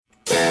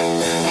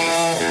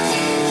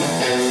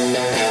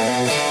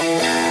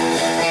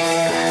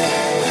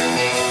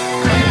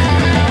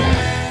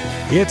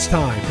It's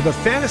time for the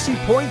Fantasy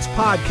Points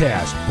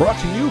Podcast, brought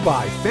to you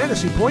by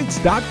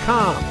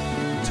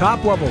FantasyPoints.com.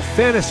 Top-level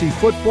fantasy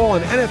football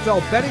and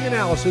NFL betting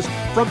analysis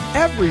from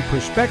every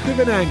perspective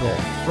and angle,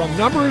 from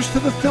numbers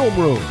to the film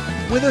room,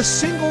 with a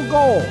single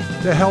goal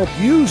to help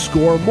you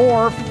score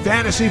more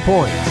fantasy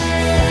points.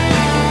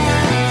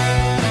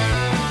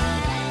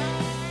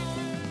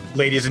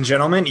 Ladies and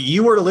gentlemen,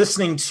 you are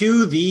listening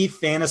to the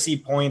Fantasy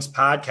Points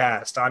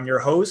Podcast. I'm your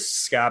host,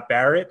 Scott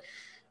Barrett.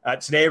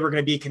 Today, we're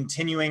going to be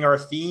continuing our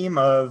theme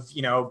of,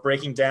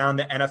 breaking down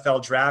the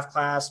NFL draft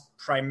class,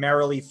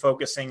 primarily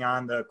focusing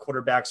on the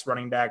quarterbacks,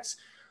 running backs,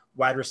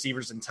 wide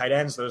receivers, and tight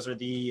ends. Those are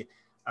the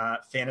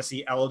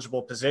fantasy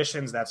eligible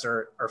positions. That's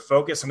our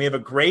focus. And we have a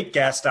great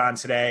guest on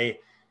today,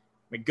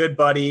 my good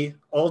buddy,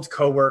 old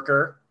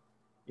coworker.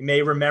 You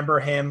may remember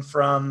him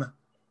from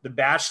The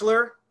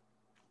Bachelor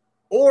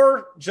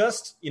or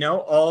just,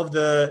 all of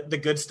the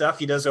good stuff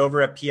he does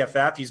over at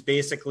PFF. He's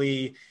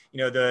basically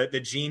the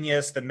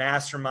genius, the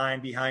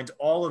mastermind behind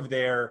all of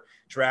their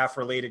draft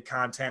related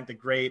content, the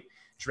great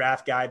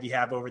draft guide you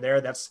have over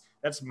there. That's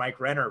Mike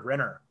Renner.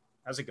 Renner,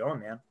 how's it going,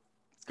 man?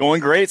 It's going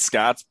great,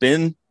 Scott. It's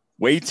been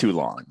way too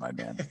long, my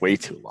man. Way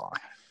too long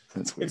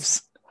since we've.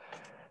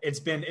 It's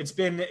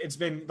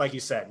been like you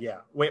said, yeah,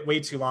 way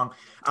too long.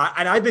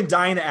 And I've been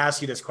dying to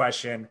ask you this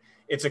question.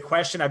 It's a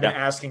question I've been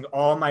asking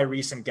all my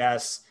recent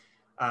guests.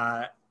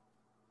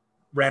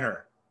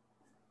 Renner,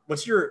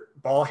 what's your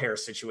ball hair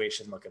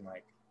situation looking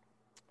like?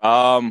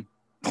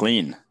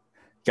 Clean.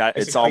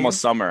 It's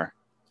almost summer.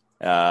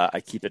 I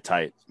keep it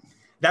tight.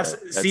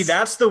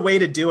 That's the way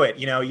to do it.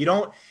 You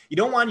don't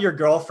want your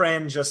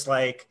girlfriend just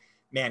like,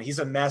 man, he's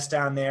a mess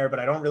down there, but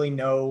I don't really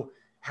know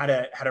how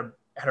to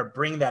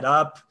bring that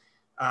up.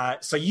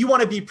 So you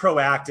want to be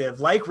proactive,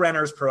 like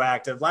Renner's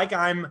proactive, like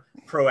I'm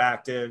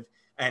proactive,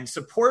 and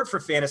support for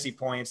Fantasy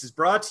Points is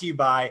brought to you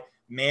by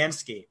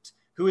Manscaped,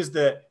 who is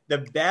the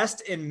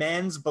best in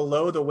men's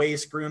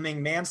below-the-waist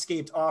grooming.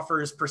 Manscaped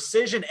offers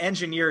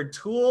precision-engineered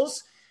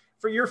tools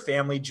for your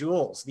family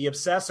jewels. They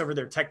obsess over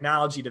their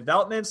technology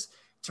developments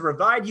to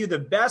provide you the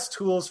best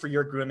tools for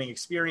your grooming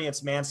experience.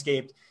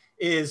 Manscaped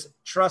is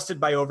trusted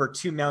by over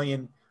 2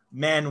 million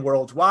men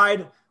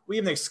worldwide. We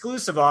have an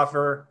exclusive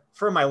offer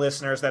for my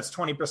listeners. That's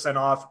 20%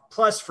 off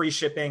plus free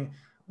shipping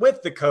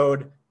with the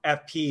code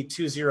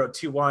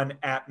FP2021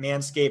 at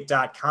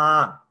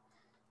manscaped.com.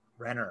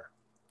 Renner,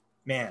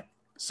 man.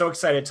 So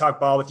excited to talk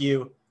ball with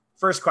you.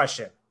 First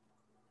question.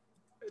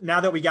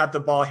 Now that we got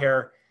the ball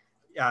hair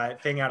thing out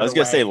of the way. I was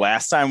going to say,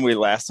 last time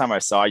I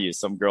saw you,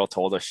 some girl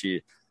told us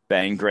she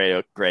banged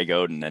Greg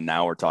Oden, and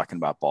now we're talking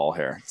about ball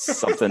hair. It's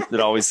something that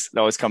always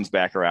comes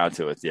back around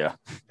to it. Yeah.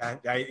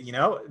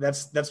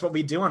 That's what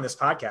we do on this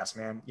podcast,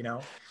 man.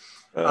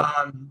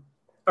 All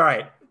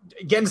right.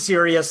 Getting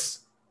serious.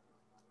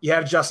 You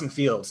have Justin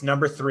Fields,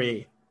 number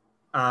 3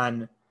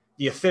 on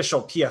the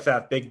official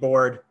PFF big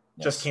board.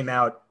 Yes. Just came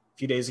out a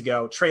few days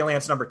ago. Trey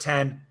Lance, number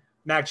 10.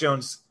 Mac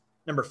Jones,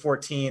 number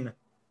 14.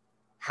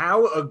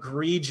 How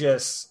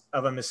egregious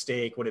of a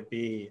mistake would it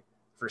be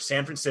for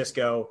San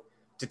Francisco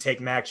to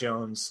take Mac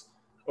Jones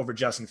over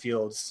Justin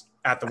Fields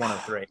at the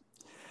 103?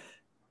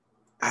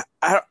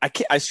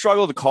 I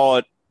struggle to call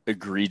it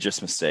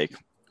egregious mistake.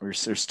 We're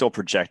still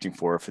projecting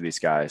for these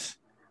guys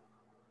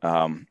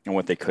and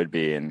what they could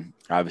be. And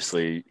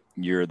obviously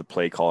you're the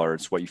play caller.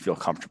 It's what you feel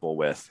comfortable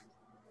with.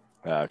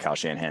 Kyle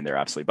Shanahan there,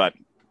 obviously. But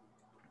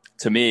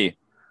to me,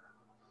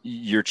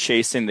 you're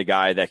chasing the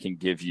guy that can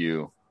give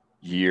you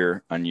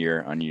year on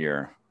year on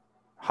year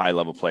high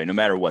level play, no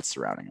matter what's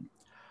surrounding him.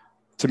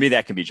 To me,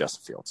 that can be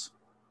Justin Fields.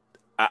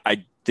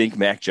 I think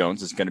Mac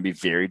Jones is going to be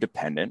very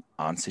dependent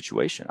on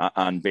situation,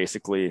 on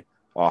basically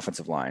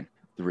offensive line,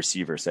 the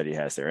receivers that he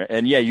has there.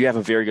 And yeah, you have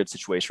a very good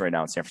situation right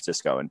now in San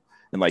Francisco. And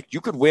like, you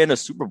could win a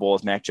Super Bowl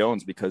with Mac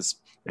Jones because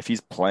if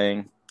he's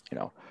playing,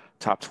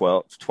 top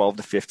 12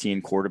 to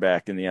 15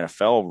 quarterback in the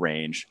NFL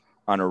range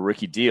on a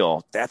rookie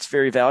deal, that's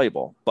very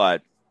valuable.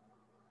 But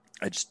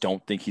I just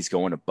don't think he's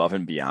going above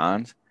and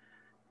beyond.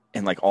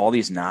 And like all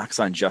these knocks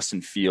on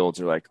Justin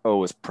Fields are like,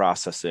 oh, his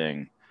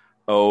processing,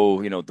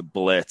 the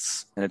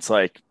blitz. And it's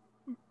like,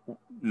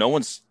 no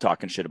one's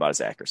talking shit about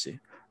his accuracy.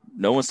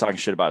 No one's talking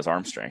shit about his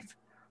arm strength.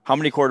 How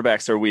many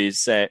quarterbacks in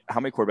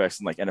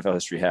like NFL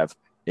history have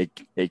a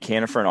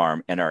cannon for an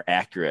arm and are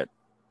accurate,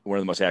 one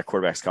of the most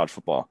accurate quarterbacks in college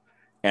football,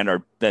 and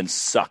are then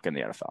suck in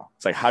the NFL?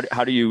 It's like, how does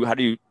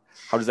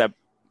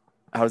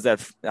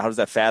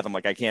that fathom?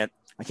 Like, I can't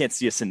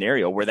see a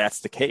scenario where that's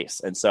the case.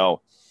 And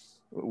so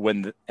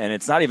and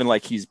it's not even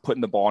like he's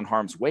putting the ball in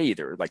harm's way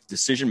either, like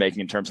decision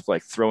making in terms of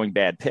like throwing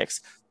bad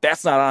picks.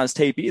 That's not on his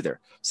tape either.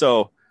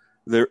 So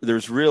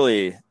there's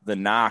really, the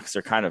knocks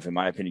are kind of, in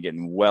my opinion,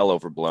 getting well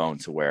overblown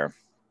to where,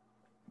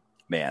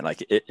 man,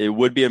 like it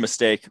would be a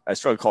mistake. I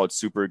struggle to call it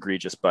super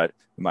egregious, but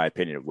in my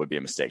opinion, it would be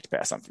a mistake to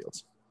pass on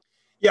Fields.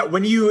 Yeah,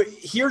 when you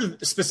hear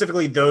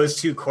specifically those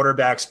two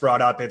quarterbacks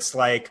brought up, it's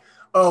like,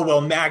 oh,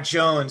 well, Mac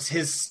Jones,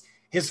 his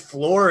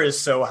floor is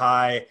so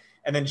high.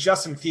 And then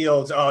Justin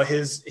Fields,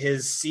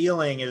 his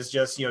ceiling is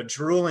just,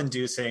 drool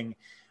inducing.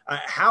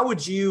 How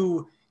would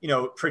you,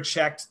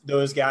 protect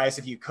those guys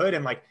if you could?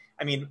 And like,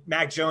 I mean,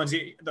 Mac Jones,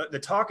 the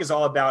talk is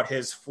all about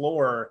his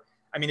floor.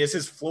 I mean, is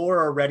his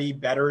floor already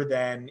better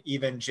than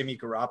even Jimmy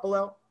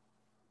Garoppolo?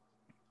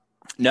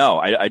 No,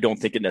 I don't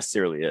think it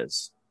necessarily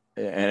is.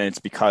 And it's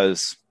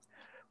because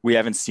we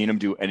haven't seen him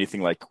do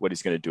anything like what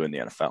he's going to do in the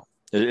NFL.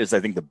 It's, I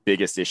think, the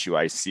biggest issue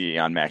I see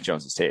on Mac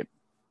Jones's tape.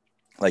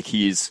 Like,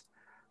 he's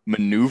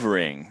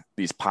maneuvering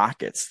these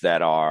pockets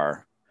that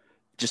are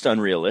just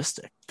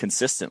unrealistic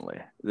consistently,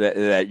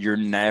 that you're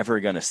never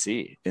going to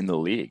see in the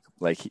league.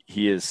 Like,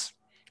 he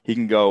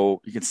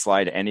can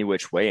slide any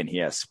which way and he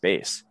has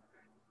space.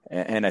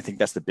 And I think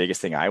that's the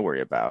biggest thing I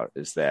worry about,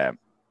 is that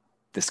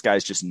this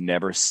guy's just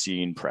never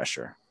seen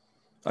pressure.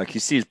 Like, he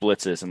sees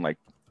blitzes and like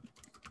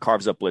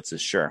carves up blitzes,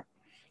 sure,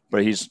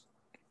 but he's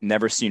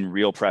never seen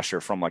real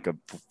pressure from like a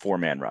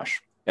 4-man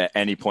rush at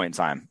any point in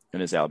time in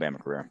his Alabama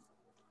career.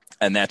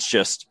 And that's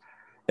just,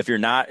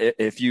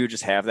 if you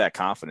just have that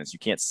confidence, you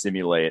can't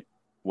simulate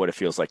what it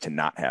feels like to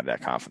not have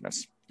that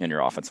confidence in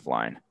your offensive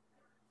line.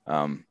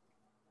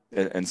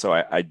 And so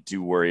I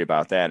do worry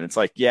about that. And it's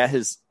like, yeah,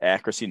 his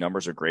accuracy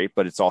numbers are great,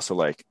 but it's also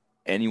like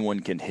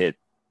anyone can hit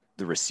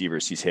the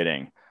receivers he's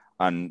hitting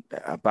on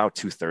about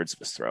 2/3 of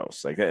his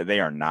throws. Like, they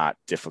are not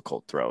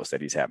difficult throws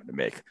that he's having to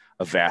make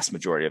a vast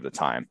majority of the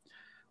time.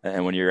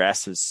 And when you're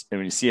asked and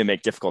when you see him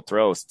make difficult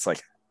throws, it's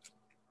like,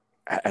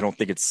 I don't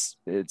think it's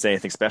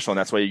anything special. And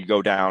that's why you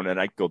go down, and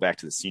I go back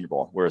to the Senior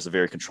Bowl, where it's a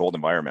very controlled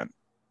environment.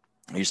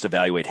 You used to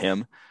evaluate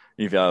him,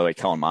 you evaluate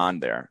Kellen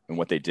Mond there and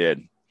what they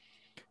did.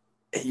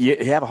 You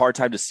have a hard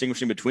time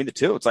distinguishing between the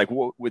two. It's like,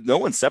 with no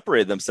one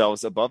separated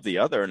themselves above the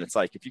other. And it's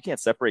like, if you can't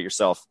separate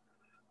yourself,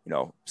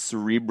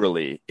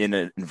 cerebrally in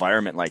an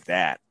environment like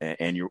that,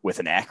 and you're with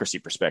an accuracy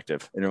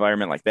perspective, an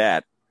environment like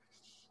that,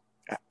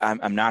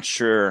 I'm not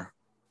sure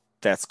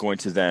that's going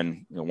to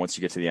then, once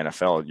you get to the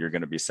NFL, you're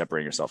going to be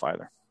separating yourself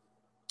either.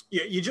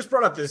 Yeah, you just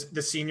brought up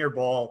the Senior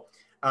Bowl.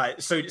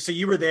 So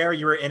you were there,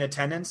 you were in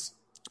attendance?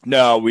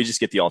 No, we just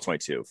get the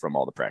All-22 from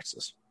all the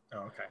practices. Oh,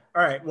 okay.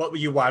 All right. Well,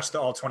 you watched the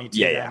All-22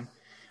 Yeah, then? yeah.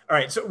 All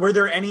right. So were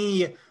there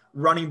any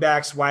running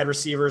backs, wide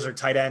receivers, or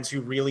tight ends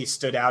who really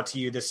stood out to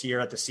you this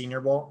year at the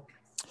Senior Bowl?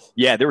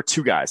 Yeah, there were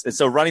two guys. And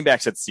so running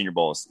backs at the Senior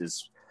Bowl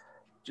is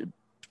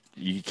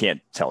you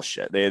can't tell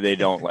shit. They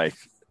don't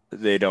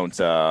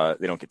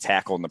get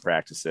tackled in the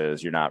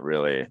practices. You're not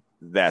really,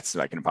 that's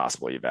like an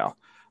impossible eval.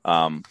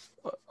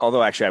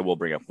 Although actually I will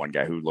bring up one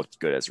guy who looked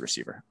good as a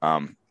receiver.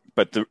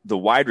 But the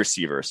wide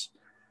receivers,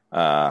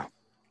 the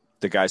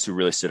guys who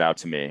really stood out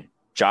to me,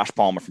 Josh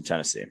Palmer from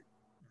Tennessee.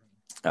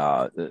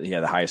 He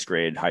had the highest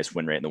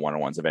win rate in the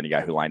one-on-ones of any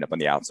guy who lined up on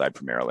the outside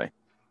primarily.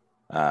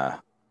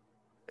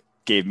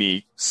 Gave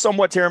me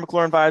somewhat Terry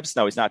McLaurin vibes.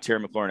 Now, he's not Terry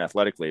McLaurin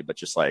athletically, but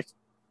just like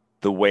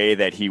the way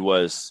that he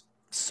was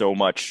so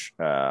much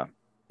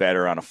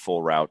better on a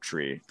full route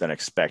tree than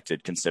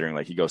expected, considering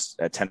like he goes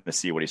at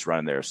Tennessee, what he's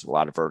running there's a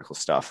lot of vertical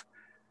stuff.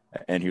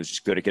 And he was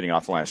just good at getting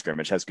off the line of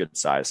scrimmage, has good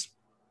size.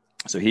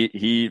 So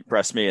he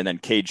impressed me. And then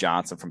Cade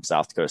Johnson from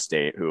South Dakota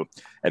State, who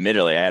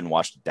admittedly I hadn't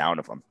watched a down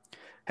of him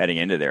heading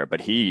into there,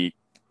 but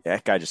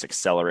that guy just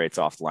accelerates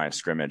off the line of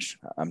scrimmage.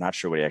 I'm not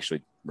sure what he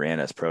actually ran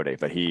as pro day,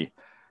 but he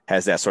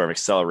has that sort of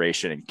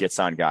acceleration and gets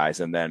on guys.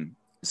 And then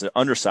is an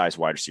undersized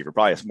wide receiver,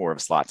 probably has more of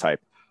a slot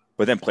type,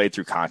 but then played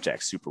through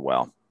contact super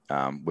well,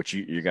 which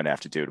you're going to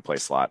have to do to play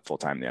slot full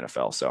time in the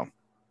NFL. So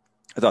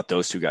I thought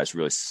those two guys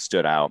really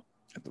stood out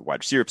at the wide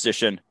receiver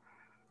position.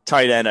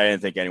 Tight end, I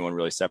didn't think anyone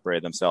really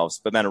separated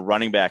themselves. But then a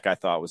running back I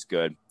thought was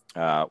good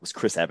was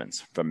Chris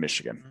Evans from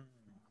Michigan.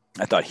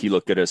 I thought he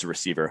looked good as a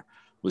receiver.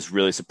 Was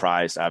really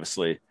surprised.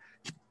 Obviously,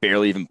 he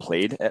barely even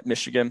played at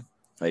Michigan.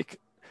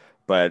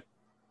 But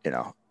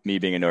me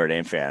being a Notre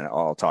Dame fan,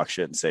 I'll talk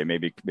shit and say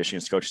maybe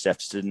Michigan's coaching staff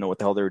just didn't know what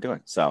the hell they were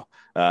doing. So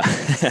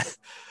it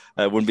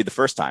wouldn't be the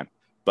first time.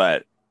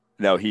 But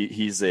no,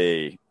 he's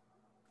a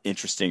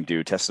interesting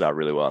dude. Tested out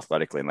really well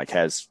athletically and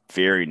has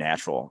very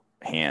natural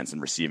hands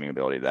and receiving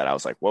ability that I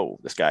was like, whoa,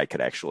 this guy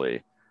could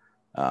actually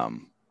be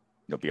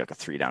like a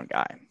 3-down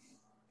guy.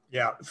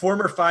 Yeah.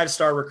 Former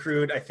 5-star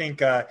recruit, I think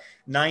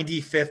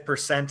 95th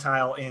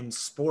percentile in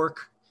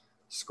SPORK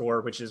score,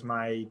 which is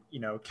my,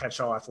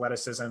 catch-all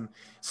athleticism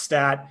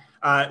stat.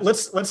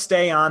 Let's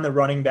stay on the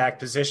running back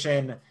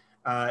position,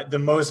 the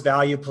most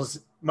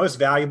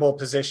valuable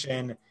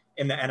position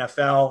in the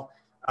NFL.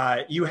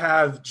 You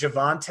have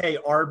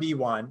Javonte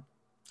RB1,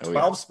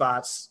 12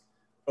 spots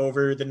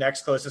over the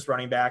next closest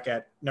running back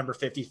at number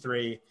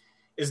 53.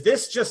 Is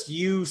this just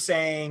you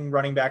saying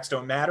running backs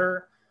don't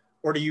matter,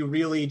 or do you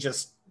really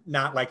just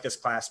not like this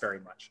class very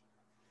much?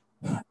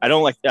 I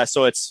don't like that.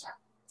 So it's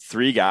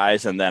 3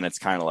 guys, and then it's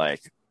kind of like,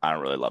 I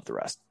don't really love the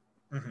rest.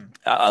 Mm-hmm.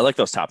 I like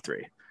those top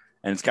 3,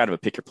 and it's kind of a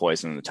pick your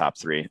poison in the top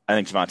 3. I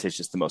think Javonte's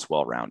just the most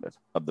well-rounded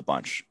of the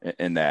bunch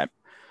in that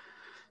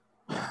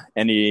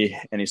any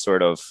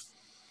sort of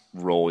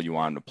role you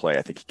want him to play,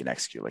 I think he can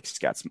execute.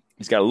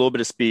 He's got a little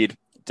bit of speed,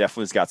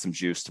 definitely has got some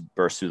juice to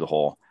burst through the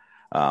hole.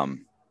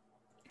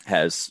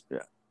 Has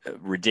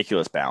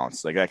ridiculous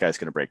balance. That guy's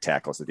going to break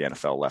tackles at the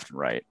NFL left and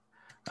right.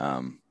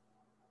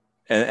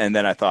 And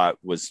then I thought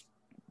was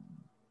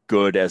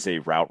good as a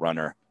route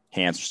runner.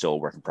 Hands are still a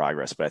work in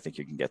progress, but I think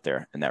you can get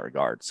there in that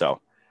regard.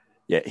 So,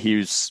 yeah,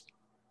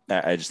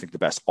 I just think the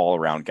best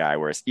all-around guy,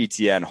 whereas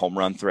ETN, home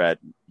run threat,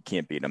 you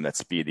can't beat him. That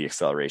speed, the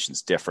acceleration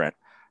is different.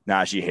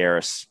 Najee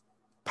Harris,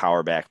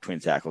 power back between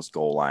tackles,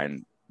 goal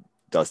line,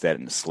 does that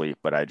in the sleep,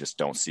 but I just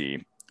don't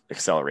see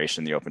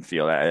acceleration in the open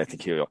field. I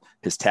think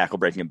his tackle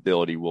breaking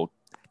ability will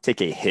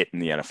take a hit in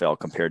the NFL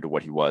compared to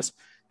what he was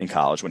in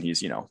college when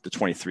he's, the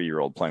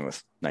 23-year-old playing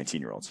with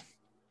 19-year-olds.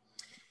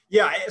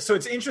 Yeah, so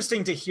it's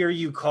interesting to hear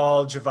you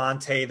call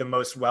Javonte the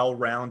most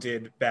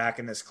well-rounded back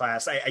in this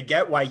class. I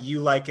get why you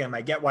like him.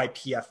 I get why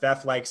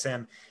PFF likes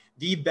him.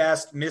 The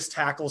best missed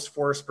tackles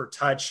forced per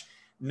touch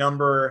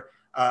number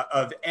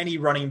of any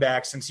running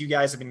back since you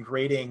guys have been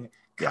grading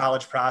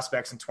college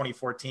prospects in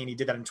 2014. He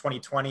did that in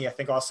 2020. I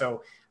think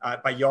also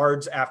by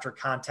yards after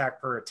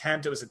contact per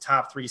attempt, it was a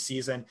top 3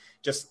 season.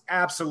 Just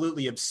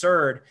absolutely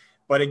absurd.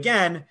 But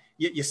again,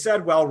 you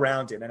said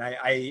well-rounded, and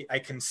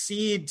I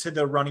concede to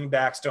the running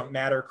backs don't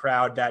matter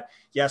crowd that,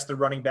 yes, the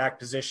running back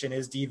position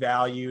is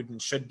devalued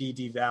and should be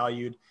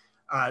devalued.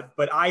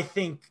 But I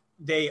think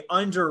they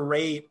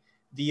underrate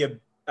the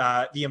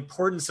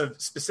importance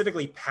of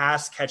specifically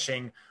pass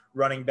catching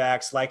running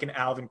backs like an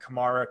Alvin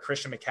Kamara,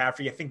 Christian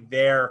McCaffrey. I think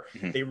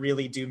they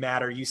really do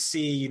matter. You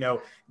see,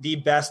 the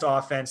best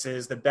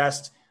offenses, the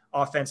best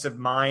offensive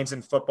minds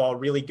in football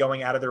really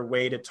going out of their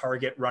way to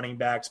target running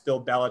backs,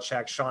 Bill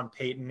Belichick, Sean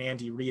Payton,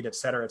 Andy Reid, et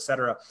cetera, et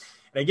cetera.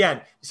 And again,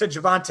 you said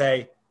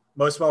Javonte,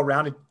 most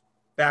well-rounded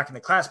back in the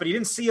class, but he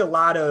didn't see a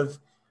lot of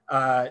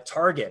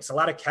targets, a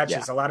lot of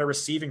catches, a lot of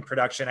receiving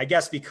production. I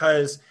guess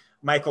because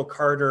Michael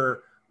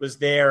Carter was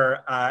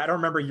there. I don't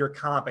remember your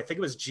comp. I think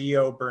it was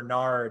Gio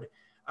Bernard.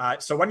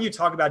 So why don't you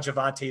talk about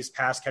Javonte's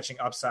pass catching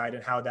upside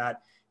and how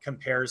that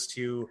compares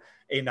to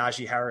a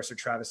Najee Harris or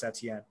Travis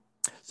Etienne?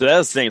 So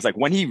that's the thing. It's like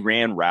when he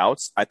ran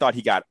routes, I thought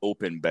he got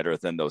open better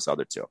than those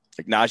other two.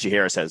 Like Najee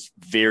Harris has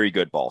very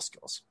good ball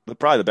skills,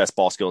 probably the best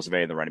ball skills of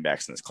any of the running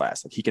backs in this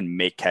class. Like he can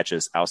make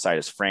catches outside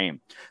his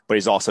frame, but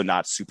he's also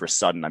not super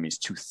sudden. I mean, he's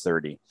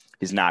 230.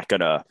 He's not going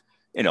to,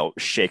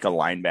 shake a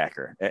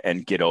linebacker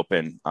and get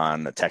open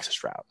on the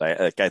Texas route.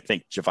 I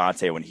think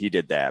Javonte, when he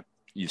did that,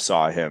 you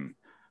saw him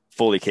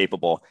fully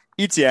capable.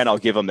 ETN, I'll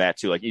give him that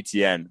too. Like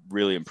ETN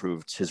really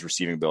improved his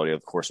receiving ability over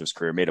the course of his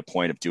career, made a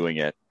point of doing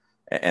it,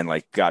 and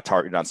got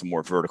targeted on some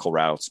more vertical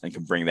routes and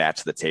can bring that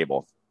to the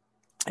table.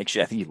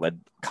 Actually, I think he led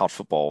college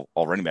football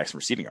all running backs in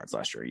receiving yards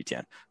last year,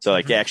 ETN. So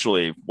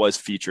actually was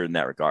featured in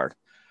that regard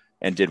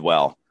and did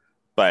well.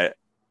 But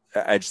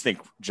I just think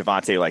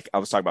Javonte, I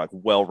was talking about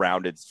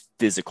well-rounded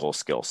physical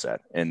skill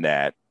set, and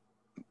that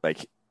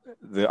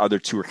the other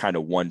two are kind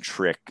of one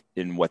trick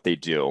in what they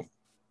do,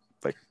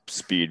 like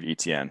speed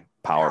ETN,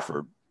 power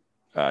for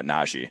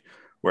Najee.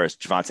 Whereas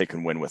Javonte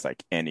can win with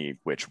any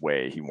which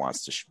way he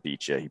wants to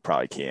beat you. He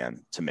probably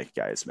can to make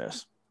guys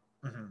miss.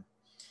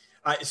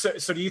 Mm-hmm.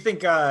 So do you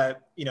think,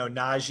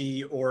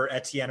 Najee or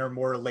Etienne are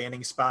more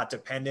landing spot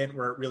dependent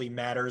where it really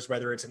matters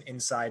whether it's an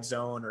inside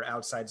zone or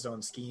outside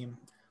zone scheme?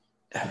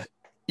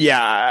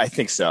 Yeah, I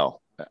think so.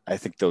 I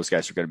think those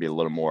guys are going to be a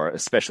little more,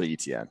 especially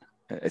Etienne.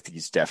 I think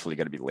he's definitely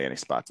going to be landing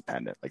spot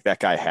dependent. Like that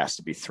guy has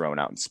to be thrown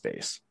out in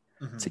space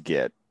to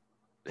get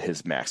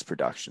his max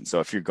production. So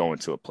if you're going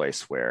to a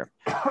place where,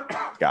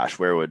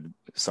 where would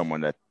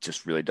someone that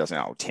just really doesn't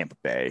out Tampa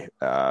Bay,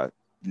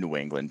 New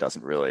England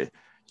doesn't really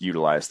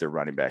utilize their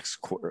running backs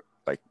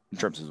in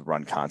terms of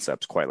run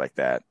concepts quite like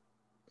that.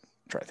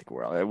 I'm trying to think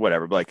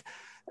whatever. But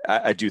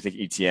I do think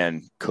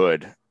ETN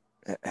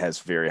has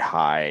very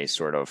high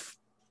sort of,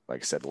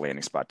 like I said,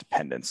 landing spot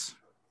dependence,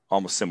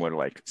 almost similar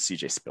to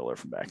CJ Spiller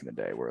from back in the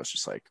day, where it's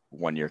just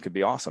 1 year could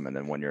be awesome. And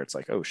then 1 year it's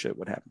oh shit,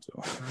 what happened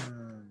to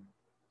him?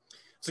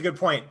 It's a good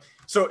point.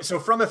 So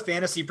from a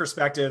fantasy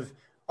perspective,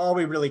 all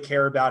we really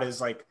care about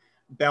is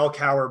bell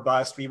cow or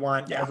bust. We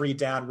want every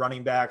down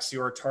running backs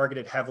who are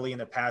targeted heavily in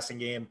the passing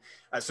game.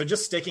 So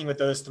just sticking with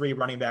those 3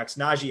 running backs,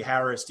 Najee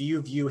Harris, do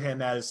you view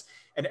him as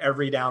an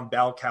every down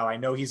bell cow? I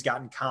know he's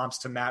gotten comps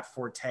to Matt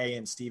Forte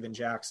and Steven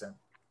Jackson.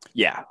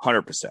 Yeah,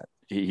 100%.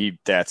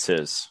 That's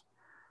his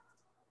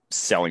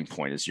selling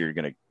point, is you're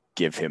going to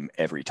give him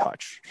every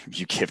touch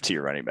you give to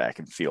your running back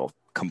and feel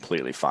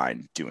completely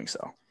fine doing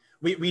so.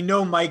 We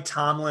know Mike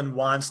Tomlin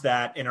wants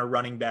that in a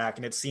running back,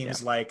 and it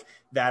seems like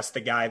that's the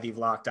guy they've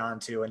locked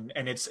onto, and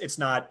it's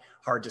not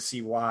hard to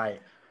see why.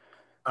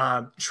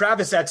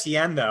 Travis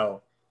Etienne,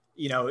 though,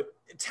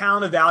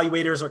 talent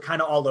evaluators are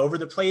kind of all over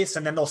the place,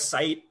 and then they'll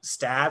cite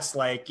stats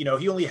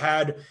he only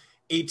had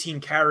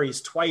 18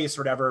 carries twice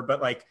or whatever,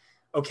 but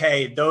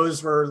okay,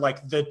 those were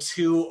the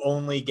 2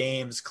 only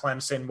games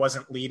Clemson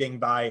wasn't leading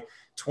by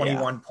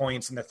 21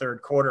 points in the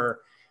third quarter.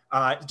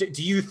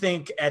 Do you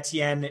think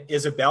Etienne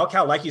is a bell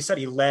cow? Like you said,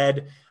 he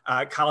led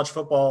college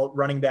football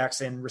running backs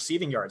in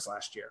receiving yards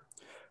last year.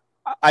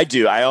 I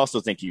do. I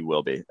also think he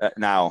will be.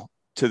 Now,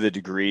 to the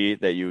degree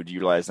that you would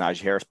utilize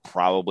Najee Harris,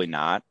 probably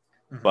not.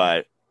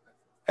 But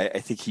I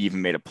think he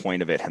even made a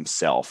point of it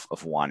himself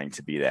of wanting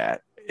to be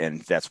that.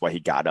 And that's why he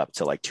got up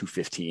to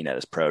 215 at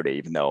his pro day,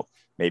 even though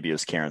maybe it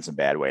was carrying some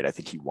bad weight. I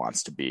think he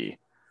wants to be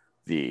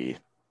the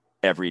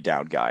every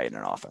down guy in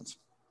an offense.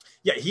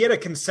 Yeah, he had a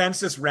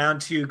consensus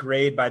round 2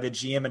 grade by the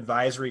GM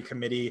advisory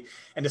committee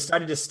and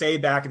decided to stay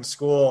back in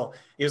school.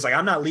 He was like,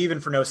 I'm not leaving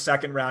for no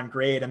second round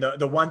grade. And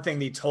the one thing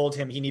they told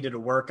him he needed to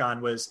work on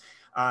was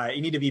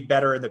he needed to be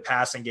better in the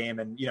passing game.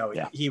 And,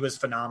 he was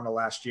phenomenal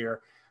last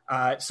year.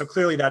 So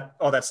clearly that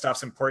all that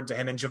stuff's important to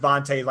him. And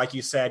Javonte, like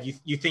you said,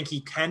 you think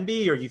he can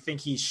be, or you think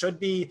he should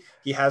be?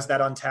 He has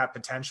that untapped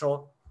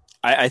potential.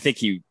 I think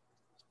he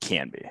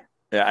can be.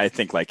 I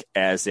think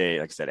as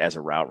a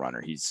route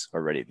runner, he's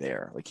already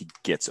there. Like, he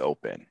gets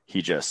open.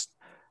 He just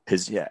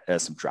has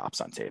some drops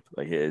on tape.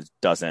 Like, it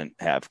doesn't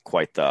have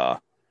quite the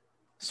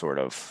sort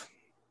of,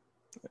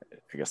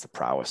 I guess, the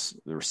prowess,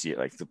 the receipt,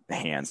 like the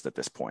hands at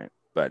this point.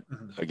 But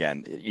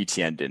again,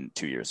 ETN didn't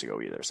 2 years ago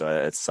either. So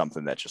it's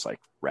something that just like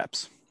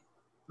reps.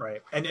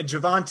 Right. And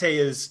Javonte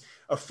is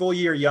a full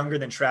year younger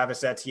than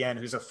Travis Etienne,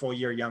 who's a full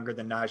year younger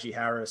than Najee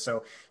Harris.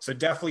 So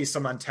definitely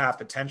some untapped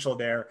potential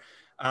there.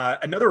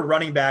 Another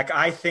running back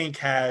I think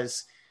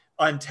has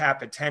untapped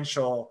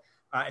potential,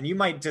 and you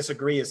might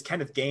disagree, is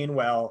Kenneth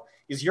Gainwell.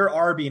 Is your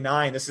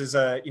RB9. This is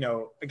a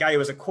guy who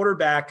was a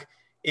quarterback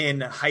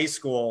in high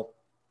school,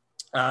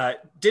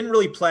 didn't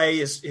really play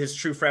his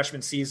true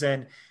freshman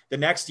season. The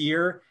next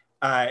year,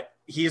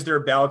 he's their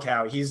bell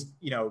cow. He's,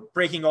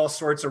 breaking all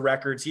sorts of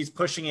records. He's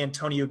pushing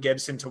Antonio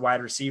Gibson to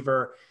wide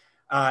receiver.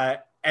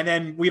 And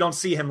then we don't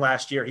see him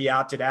last year. He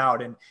opted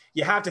out. And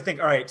you have to think,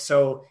 all right,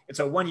 so it's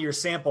a 1 year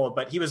sample,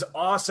 but he was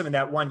awesome in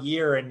that 1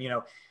 year. And,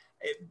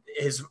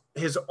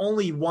 his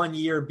only 1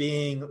 year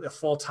being a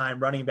full-time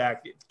running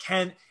back,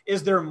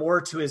 is there more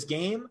to his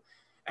game?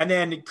 And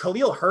then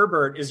Khalil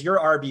Herbert is your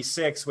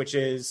RB6, which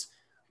is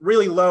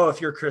really low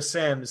if you're Chris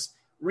Sims,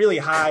 really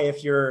high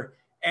if you're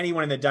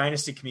anyone in the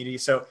dynasty community.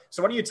 So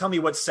why don't you tell me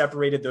what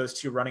separated those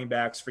two running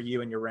backs for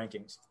you in your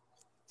rankings?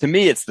 To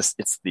me, it's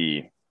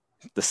the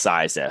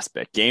size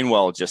aspect.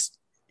 Gainwell just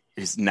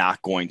is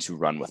not going to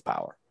run with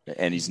power.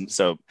 And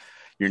so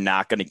you're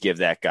not going to give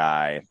that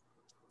guy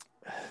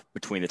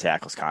between the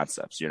tackles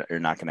concepts. You're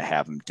not going to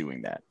have him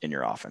doing that in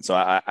your offense. So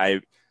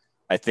I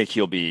think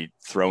he'll be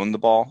throwing the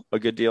ball a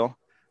good deal,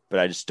 but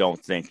I just don't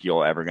think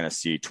you're ever going to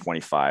see 20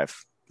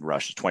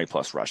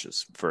 plus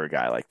rushes for a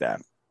guy like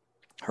that.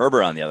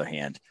 Herbert, on the other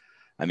hand,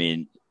 I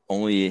mean,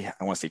 only, I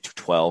want to say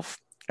 212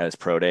 at his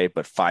pro day,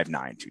 but 5'9",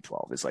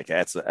 212 is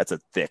that's a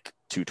thick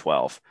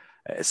 212.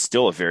 It's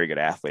still a very good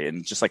athlete.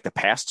 And just like the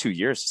past 2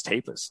 years, his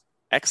tape is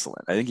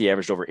excellent. I think he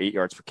averaged over 8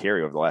 yards per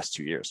carry over the last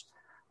 2 years.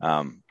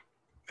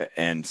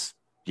 And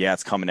yeah,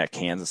 it's coming at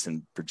Kansas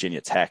and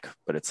Virginia Tech,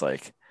 but it's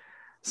like,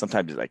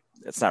 sometimes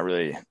it's not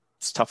really,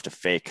 it's tough to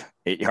fake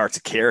 8 yards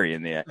a carry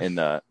in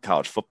the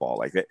college football.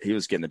 Like, he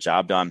was getting the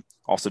job done,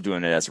 also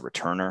doing it as a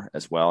returner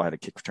as well. Had a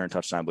kick return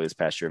touchdown, I believe, this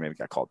past year, maybe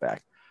got called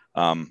back.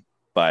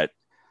 But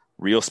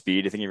real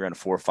speed, I think he ran a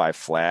 4.5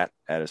 flat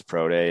at his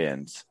pro day,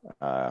 and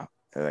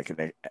like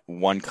a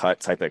one cut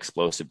type of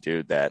explosive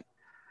dude that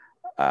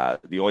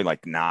the only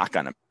knock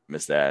on him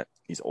is that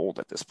he's old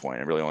at this point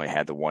and really only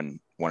had the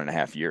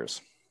 1.5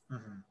 years.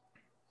 Mm-hmm.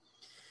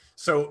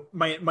 So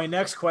my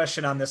next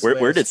question on this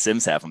where did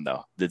Sims have him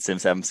though? Did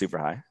Sims have him super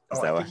high? I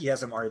think he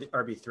has him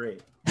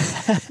RB3.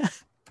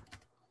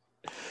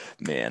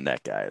 Man,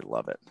 that guy,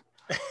 love it.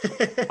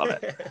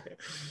 Love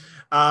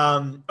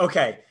it.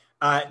 Okay.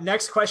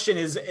 Next question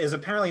is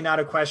apparently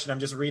not a question. I'm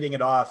just reading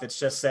it off. It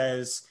just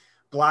says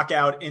block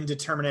out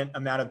indeterminate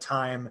amount of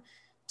time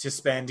to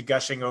spend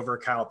gushing over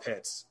Kyle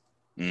Pitts.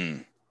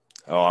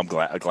 Oh, I'm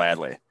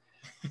gladly,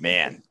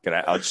 man.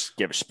 I'll just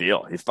give a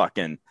spiel.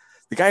 The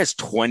guy is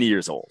 20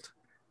 years old.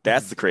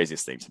 That's the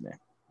craziest thing to me.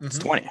 It's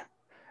 20.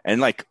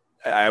 And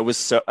I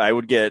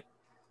would get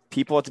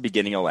people at the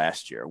beginning of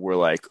last year were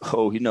like,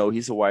 oh,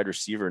 he's a wide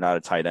receiver, not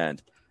a tight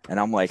end. And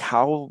I'm like,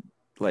 how,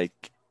 do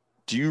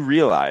you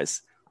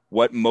realize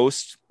what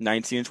most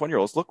 19 and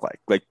 20-year-olds look like?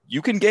 Like,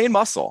 you can gain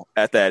muscle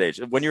at that age.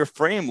 When your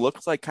frame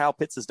looks like Kyle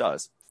Pitts'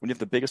 does, when you have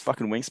the biggest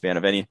fucking wingspan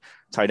of any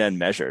tight end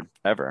measured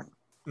ever,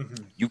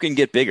 you can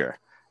get bigger.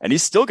 And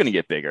he's still going to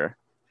get bigger.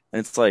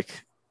 And it's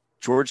like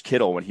George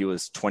Kittle, when he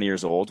was 20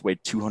 years old, weighed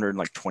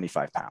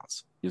 225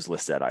 pounds. He was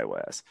listed at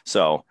Iowa as.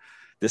 So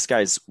this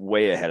guy's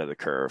way ahead of the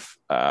curve.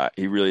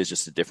 He really is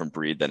just a different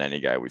breed than any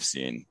guy we've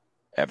seen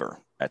ever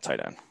at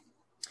tight end.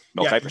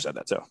 Mel Kiper said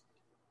that too.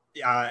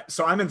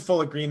 So I'm in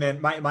full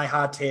agreement. My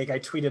hot take, I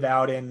tweeted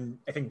out in,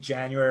 I think,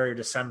 January or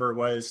December,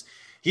 was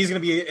he's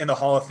going to be in the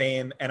Hall of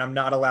Fame, and I'm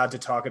not allowed to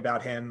talk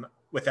about him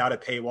without a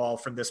paywall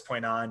from this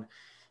point on.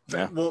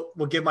 Yeah.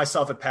 We'll give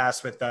myself a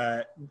pass with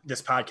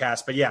this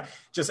podcast. But yeah,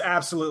 just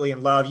absolutely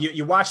in love.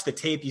 You watch the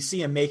tape, you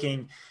see him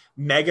making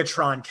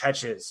Megatron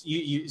catches.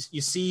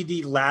 You see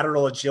the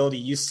lateral agility.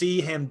 You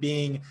see him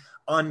being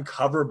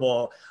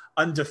uncoverable,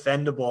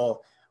 undefendable.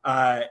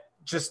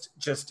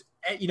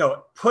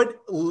 Put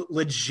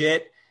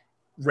legit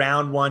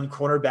round one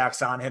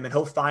cornerbacks on him and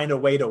he'll find a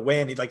way to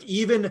win. Like,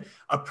 even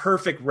a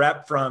perfect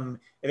rep from,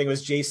 I think it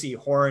was JC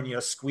Horn,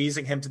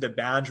 squeezing him to the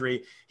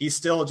boundary, he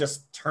still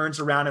just turns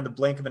around in the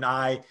blink of an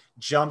eye,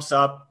 jumps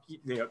up,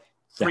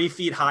 3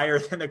 feet higher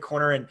than the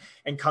corner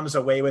and comes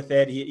away with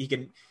it. He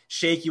can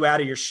shake you out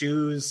of your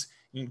shoes.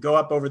 You can go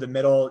up over the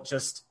middle.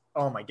 Just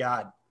Oh my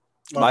God.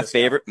 My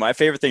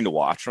favorite thing to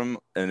watch from,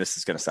 and this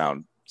is going to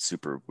sound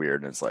super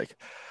weird, and it's like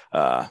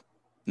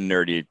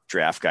nerdy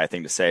draft guy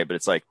thing to say, but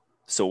it's like,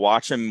 so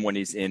watch him when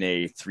he's in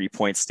a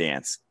 3-point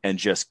stance and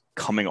just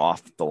coming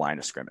off the line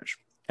of scrimmage,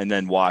 and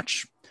then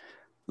watch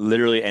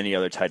literally any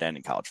other tight end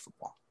in college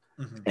football.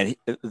 Mm-hmm. And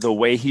the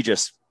way he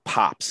just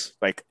pops,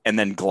 like, and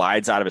then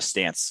glides out of his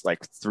stance,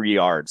 like 3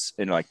 yards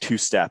in like 2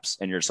 steps.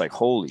 And you're just like,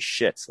 holy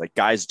shit. Like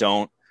guys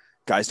don't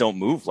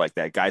move like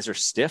that. Guys are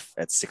stiff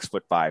at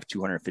 6'5",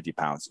 250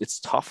 pounds. It's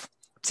tough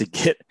to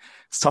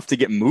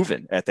get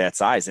moving at that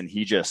size. And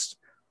he just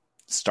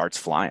starts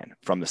flying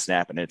from the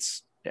snap. And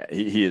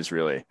he is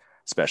really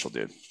special,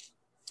 dude.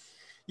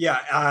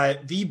 Yeah.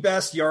 The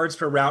best yards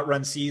per route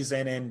run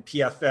season in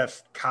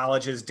PFF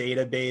College's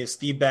database,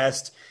 the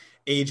best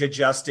age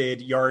adjusted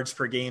yards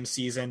per game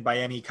season by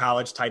any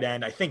college tight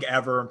end, I think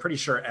ever. I'm pretty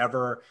sure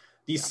ever.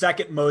 The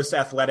second most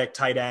athletic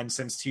tight end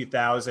since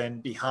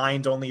 2000,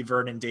 behind only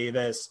Vernon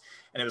Davis.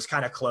 And it was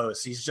kind of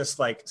close. He's just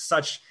like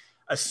such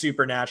a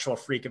supernatural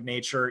freak of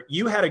nature.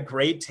 You had a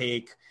great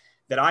take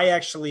that I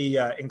actually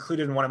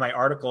included in one of my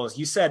articles.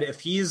 You said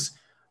if he's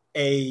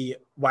a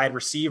wide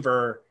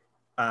receiver,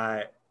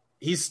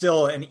 he's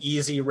still an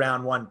easy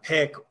round 1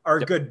 pick. Our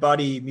good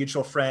buddy,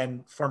 mutual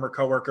friend, former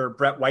coworker,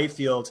 Brett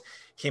Whitefield,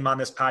 came on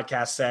this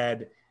podcast,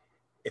 said,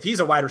 if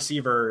he's a wide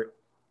receiver,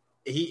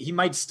 he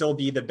might still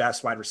be the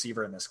best wide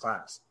receiver in this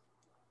class.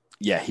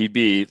 Yeah, he'd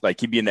be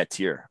in that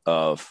tier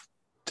of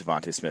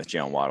Devontae Smith,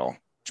 Jalen Waddle,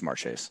 Jamar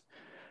Chase.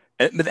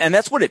 And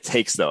that's what it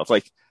takes, though.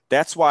 Like,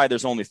 that's why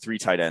there's only 3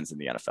 tight ends in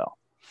the NFL,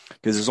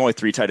 because there's only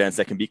 3 tight ends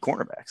that can be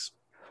cornerbacks.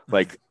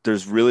 Like,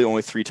 there's really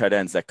only 3 tight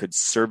ends that could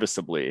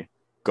serviceably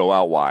go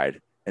out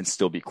wide and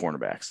still be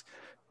cornerbacks.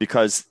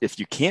 Because if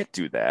you can't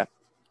do that,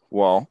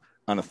 well,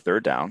 on a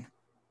 3rd down,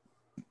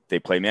 they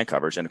play man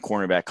coverage and a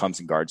cornerback comes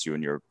and guards you,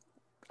 and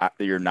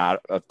you're not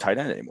a tight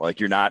end anymore. Like,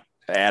 you're not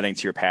adding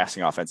to your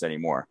passing offense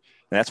anymore.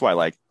 And that's why,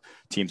 like,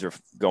 teams are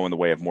going the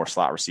way of more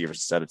slot receivers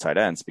instead of tight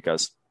ends,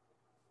 because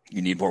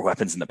you need more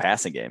weapons in the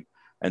passing game.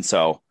 And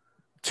so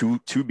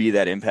to be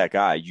that impact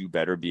guy, you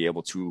better be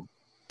able to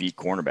beat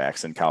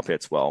cornerbacks. And Kyle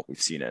Pitts, well,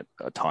 we've seen it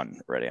a ton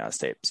already on his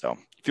tape. So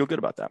feel good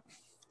about that.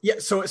 Yeah.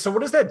 So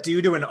what does that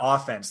do to an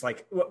offense?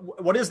 Like,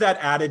 what is that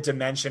added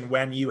dimension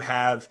when you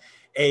have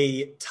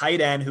a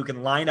tight end who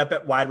can line up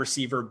at wide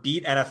receiver,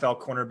 beat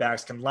NFL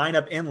cornerbacks, can line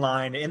up in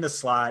line in the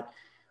slot?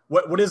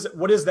 What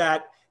is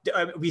that?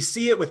 We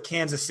see it with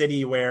Kansas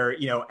City where,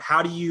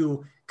 how do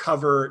you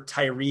cover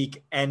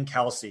Tyreek and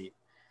Kelsey?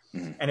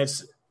 Mm-hmm. And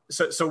it's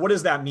so what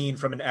does that mean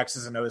from an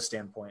X's and O's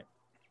standpoint?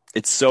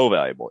 It's so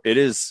valuable. It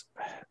is,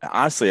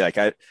 honestly, like,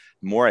 the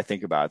more I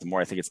think about it, the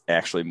more I think it's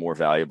actually more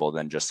valuable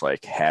than just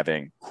like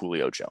having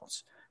Julio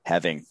Jones,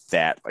 having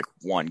that like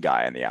one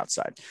guy on the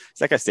outside.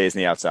 So that guy stays on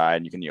the outside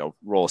and you can,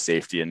 roll a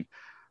safety and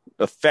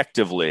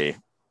effectively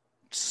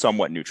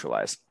somewhat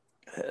neutralize.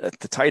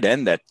 The tight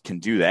end that can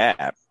do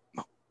that,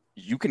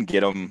 you can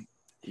get him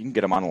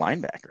on a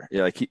linebacker.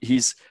 Like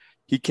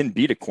he can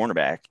beat a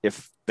cornerback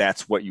if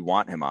that's what you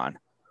want him on.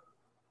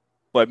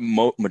 But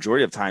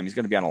majority of the time, he's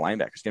going to be on a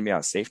linebacker. He's going to be on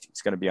a safety.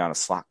 He's going to be on a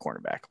slot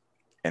cornerback.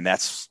 And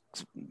that's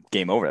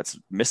game over. That's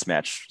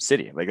mismatch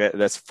city. Like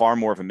that's far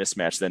more of a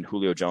mismatch than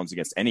Julio Jones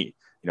against any,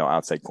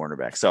 outside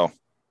cornerback. So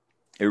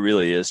it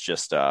really is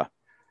just,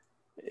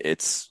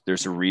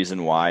 there's a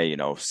reason why,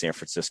 San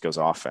Francisco's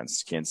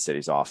offense, Kansas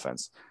City's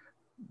offense,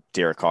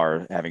 Derek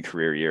Carr having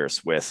career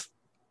years with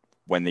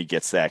when he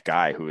gets that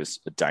guy who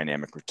is a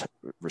dynamic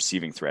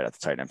receiving threat at the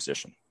tight end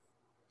position.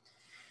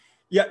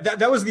 Yeah,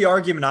 that was the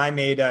argument I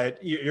made.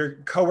 Your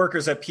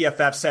coworkers at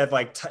PFF said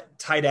like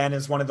tight end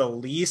is one of the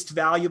least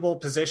valuable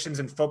positions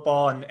in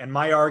football. And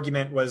my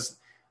argument was,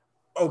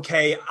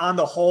 okay, on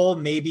the whole,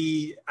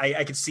 maybe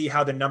I could see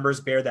how the numbers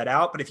bear that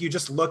out. But if you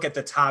just look at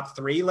the top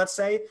 3, let's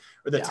say,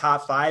 or the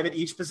top 5 at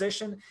each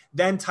position,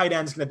 then tight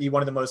end is going to be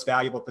one of the most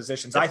valuable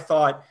positions. I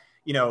thought,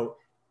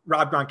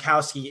 Rob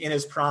Gronkowski in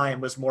his prime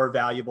was more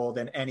valuable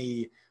than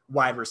any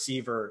wide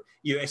receiver.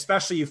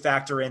 Especially you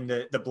factor in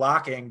the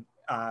blocking,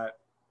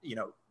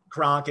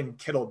 Gronk and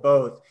Kittle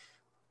both.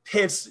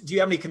 Pitts, do you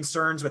have any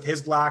concerns with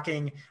his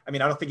blocking? I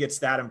mean, I don't think it's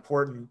that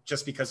important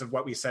just because of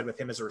what we said with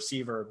him as a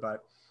receiver,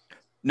 but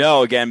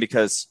no, again,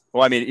 because,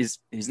 he's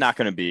not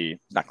going to be,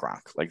 not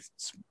Gronk. Like,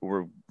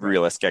 we're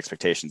realistic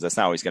expectations. That's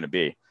not how he's going to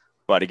be.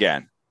 But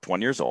again,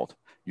 20 years old,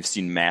 you've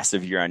seen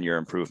massive year-on-year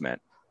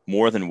improvement,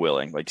 more than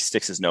willing. Like, he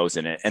sticks his nose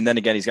in it. And then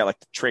again, he's got like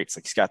the traits.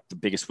 Like, he's got the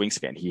biggest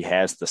wingspan. He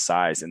has the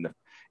size and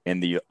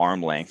the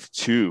arm length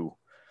to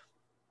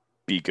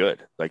be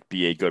good, like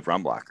be a good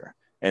run blocker.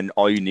 And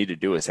all you need to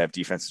do is have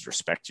defenses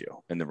respect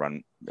you in the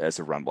run as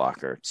a run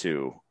blocker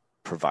to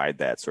provide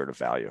that sort of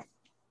value.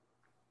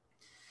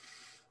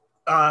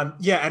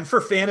 And for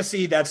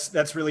fantasy,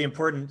 that's really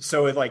important.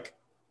 So like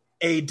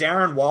a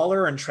Darren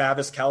Waller and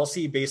Travis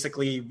Kelce,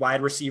 basically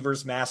wide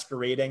receivers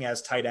masquerading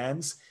as tight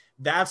ends,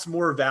 that's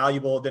more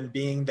valuable than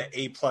being the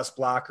A+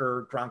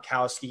 blocker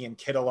Gronkowski and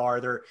Kittle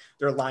are.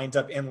 They're lined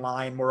up in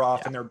line more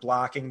often. Yeah. They're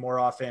blocking more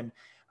often.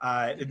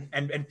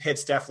 And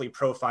Pitts definitely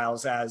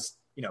profiles as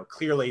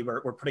clearly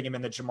we're putting him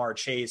in the Jamar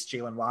Chase,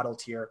 Jalen Waddle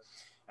tier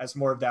as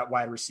more of that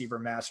wide receiver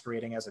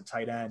masquerading as a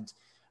tight end.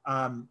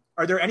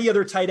 Are there any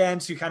other tight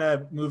ends who kind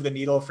of move the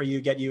needle for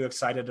you, get you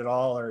excited at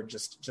all, or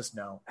just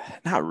no?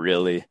 Not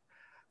really.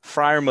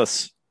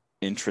 Freiermuth's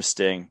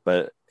interesting,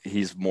 but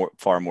he's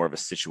far more of a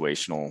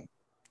situationally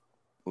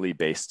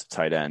based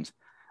tight end.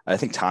 I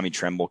think Tommy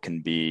Tremble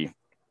can be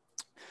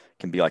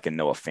like a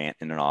Noah Fant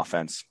in an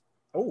offense.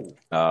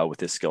 With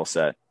his skill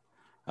set.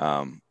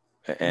 And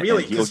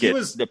really? He'll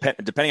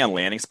depending on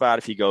landing spot,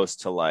 if he goes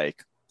to I'm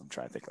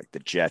trying to think the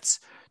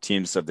Jets,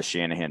 teams of the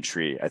Shanahan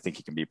tree, I think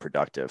he can be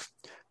productive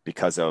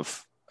because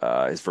of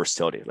his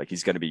versatility.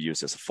 He's going to be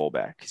used as a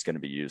fullback. He's going to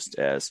be used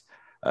as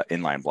an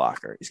inline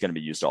blocker. He's going to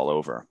be used all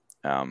over.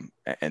 And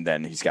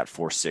then he's got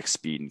 4.6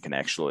 speed and can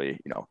actually,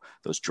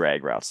 those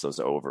drag routes, those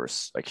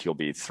overs, he'll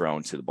be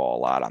thrown to the ball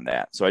a lot on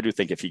that. So I do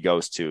think if he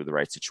goes to the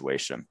right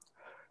situation,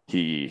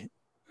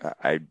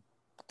 I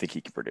think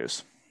he can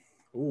produce.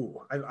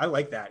 Ooh, I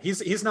like that.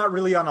 He's not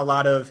really on a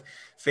lot of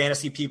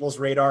fantasy people's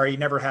radar. He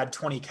never had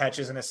 20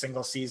 catches in a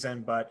single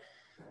season, but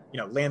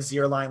Lance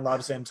Zierlein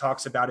loves him,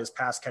 talks about his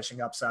pass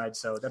catching upside.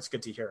 So that's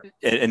good to hear.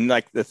 And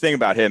the thing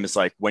about him is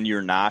when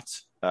you're not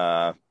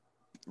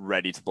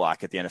ready to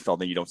block at the NFL,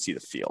 then you don't see the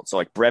field.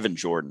 So Brevin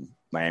Jordan,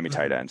 Miami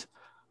tight end,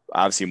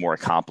 obviously a more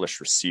accomplished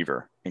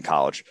receiver in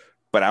college,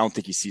 but I don't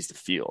think he sees the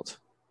field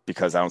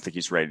because I don't think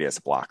he's ready as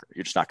a blocker.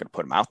 You're just not going to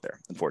put him out there,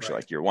 unfortunately,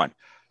 right. Year one.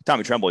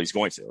 Tommy Tremble, he's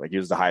going to. He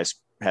was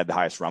had the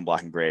highest run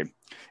blocking grade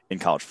in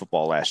college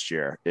football last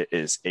year. It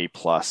is A+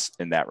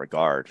 in that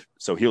regard.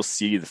 So he'll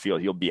see the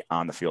field. He'll be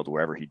on the field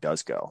wherever he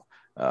does go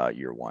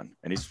year one.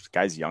 And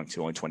guy's young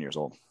too, only 20 years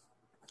old.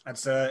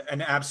 That's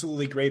an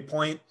absolutely great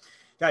point.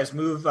 Guys,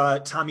 move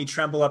Tommy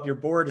Tremble up your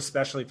board,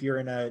 especially if you're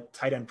in a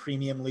tight end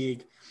premium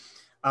league.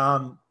 So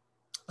I'm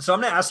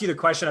going to ask you the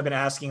question I've been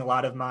asking a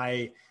lot of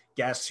my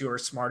guests who are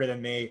smarter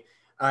than me.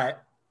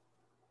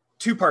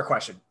 Two-part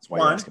question. That's why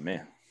you're asking me.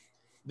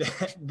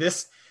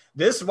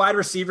 This wide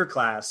receiver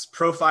class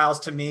profiles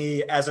to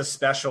me as a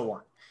special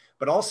one,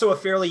 but also a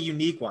fairly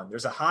unique one.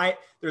 There's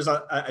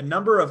a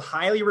number of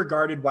highly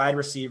regarded wide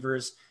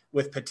receivers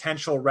with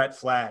potential red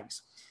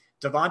flags.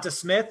 Devonta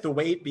Smith, the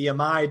weight,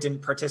 BMI,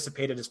 didn't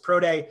participate at his pro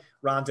day.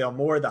 Rondale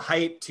Moore, the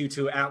height.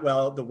 Tutu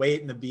Atwell, the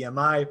weight and the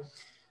BMI.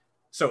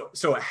 So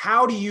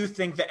how do you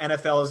think the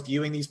NFL is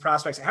viewing these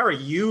prospects? How are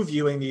you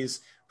viewing these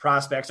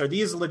prospects? Are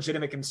these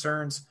legitimate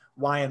concerns?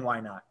 Why and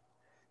why not?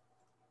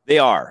 They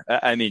are.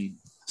 I mean,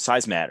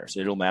 size matters.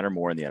 It'll matter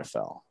more in the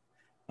NFL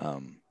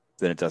than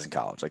it does in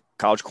college.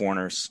 College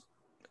corners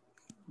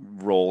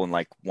roll in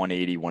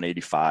 180,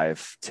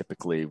 185,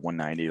 typically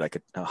 190. A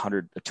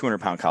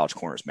 200-pound college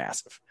corner is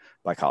massive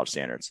by college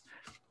standards.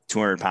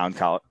 200-pound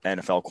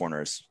NFL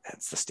corners,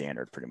 that's the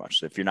standard pretty much.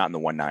 So if you're not in the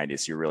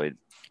 190s, you're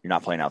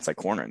not playing outside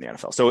corner in the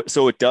NFL.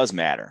 So it does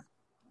matter.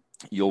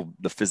 The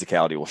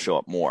physicality will show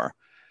up more.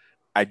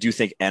 I do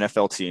think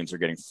NFL teams are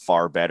getting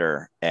far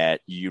better at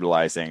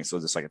utilizing. So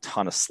there's a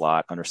ton of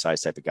slot,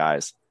 undersized type of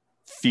guys,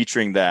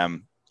 featuring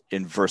them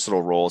in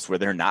versatile roles where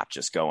they're not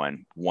just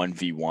going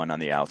 1v1 on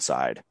the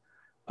outside.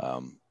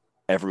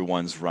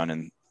 Everyone's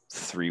running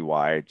 3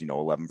 wide,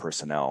 11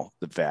 personnel,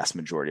 the vast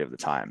majority of the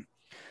time.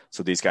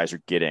 So these guys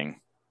are getting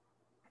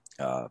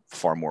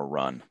far more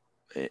run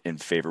in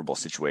favorable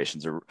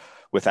situations or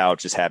without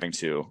just having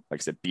to,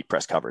 like I said, beat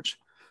press coverage.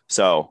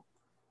 So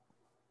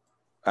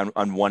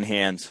on one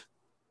hand,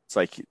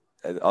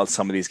 it's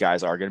some of these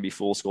guys are going to be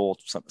fool's gold.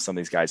 Some of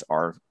these guys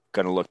are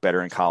going to look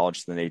better in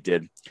college than they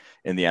did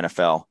in the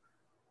NFL.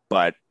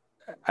 But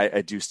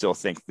I do still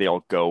think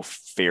they'll go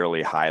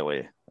fairly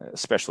highly,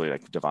 especially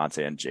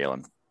Devontae and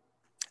Jalen.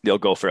 They'll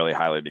go fairly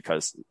highly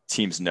because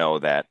teams know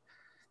that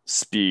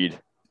speed,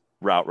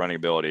 route running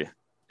ability,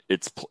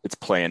 it's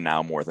playing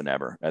now more than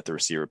ever at the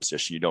receiver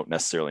position. You don't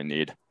necessarily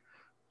need to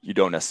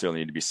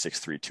be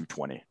 6'3",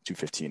 220,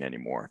 215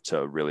 anymore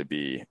to really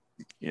be,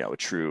 a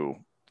true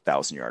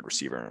 1,000-yard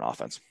receiver in an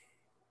offense.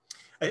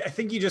 I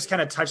think you just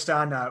kind of touched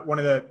on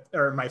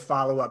my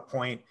follow-up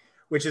point,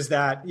 which is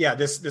that,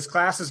 this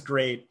class is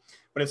great,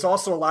 but it's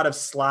also a lot of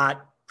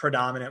slot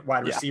predominant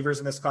wide receivers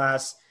in this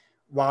class.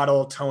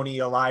 Waddle, Tony,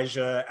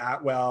 Elijah,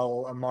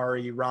 Atwell,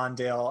 Amari,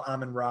 Rondale,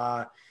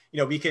 Amon-Ra.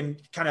 We can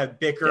kind of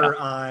bicker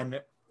on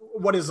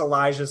what is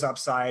Elijah's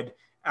upside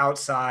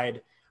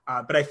outside.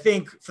 But I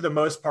think for the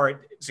most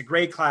part, it's a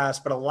great class,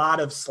 but a lot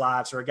of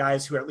slots or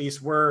guys who at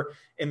least were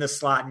in the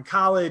slot in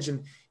college.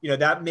 And,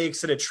 that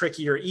makes it a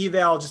trickier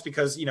eval just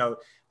because,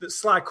 the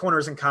slot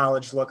corners in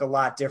college look a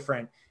lot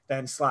different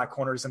than slot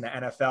corners in the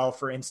NFL,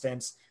 for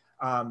instance.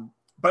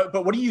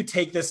 But what do you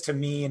take this to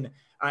mean?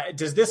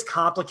 Does this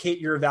complicate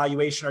your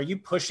evaluation? Are you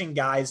pushing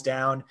guys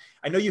down?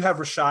 I know you have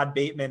Rashad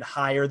Bateman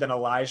higher than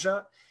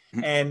Elijah.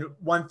 Mm-hmm. And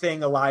one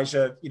thing,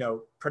 Elijah,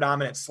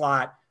 predominant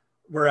slot,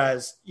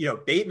 whereas,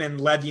 Bateman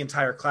led the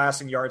entire class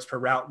in yards per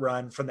route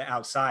run from the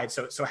outside.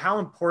 So how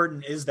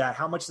important is that?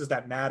 How much does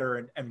that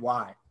matter and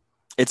why?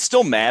 It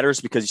still matters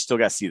because you still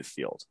got to see the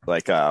field.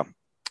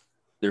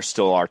 There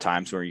still are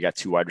times where you got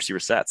 2 wide receiver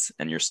sets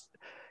and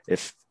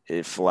if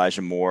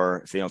Elijah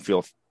Moore, if they don't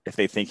feel if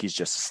they think he's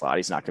just a slot,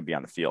 he's not going to be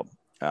on the field.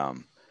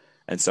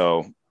 And so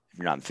if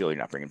you're not on the field, you're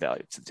not bringing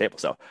value to the table.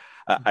 So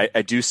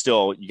I do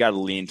still, you got to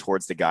lean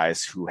towards the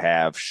guys who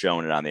have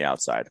shown it on the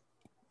outside.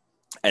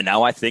 And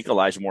now I think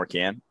Elijah Moore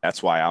can.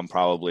 That's why I'm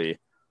probably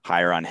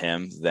higher on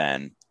him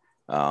than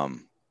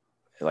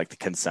like the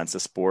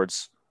consensus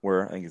boards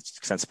were. I think the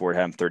consensus board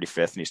had him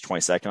 35th and he's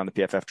 22nd on the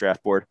PFF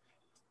draft board.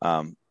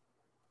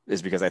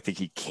 Is because I think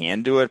he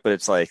can do it, but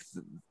it's like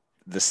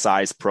the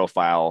size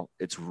profile,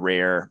 it's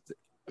rare.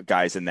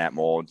 Guys in that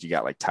mold, you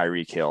got like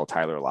Tyreek Hill,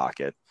 Tyler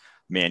Lockett,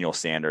 Manuel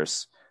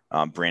Sanders,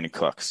 Brandon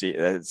Cook. See,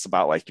 that's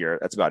about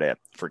it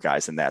for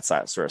guys in that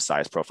sort of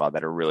size profile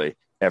that are really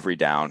every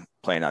down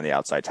playing on the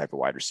outside type of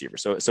wide receiver.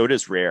 So it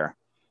is rare,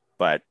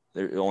 but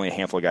only a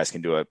handful of guys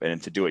can do it.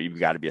 And to do it, you've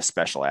got to be a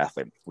special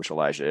athlete, which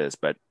Elijah is,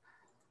 but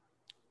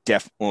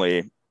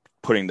definitely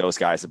putting those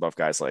guys above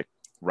guys like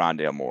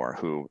Rondale Moore,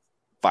 who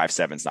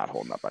 5'7" is not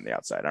holding up on the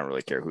outside. I don't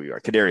really care who you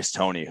are. Kadarius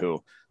Toney,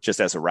 who just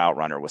as a route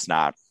runner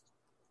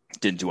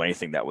didn't do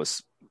anything that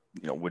was,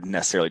 wouldn't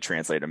necessarily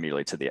translate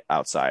immediately to the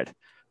outside.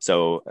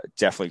 So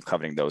definitely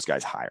coveting those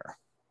guys higher.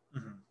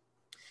 Mm-hmm.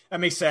 That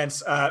makes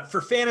sense.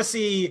 For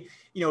fantasy,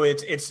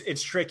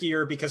 it's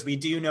trickier because we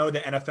do know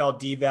the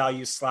NFL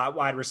devalues slot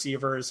wide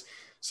receivers.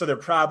 So they're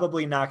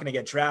probably not going to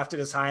get drafted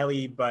as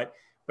highly, but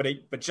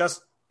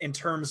just in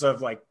terms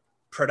of like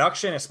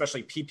production,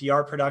 especially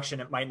PPR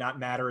production, it might not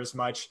matter as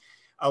much.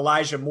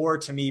 Elijah Moore,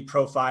 to me,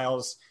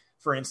 profiles,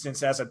 for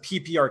instance, as a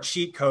PPR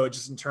cheat code,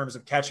 just in terms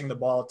of catching the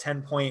ball,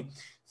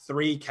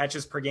 10.3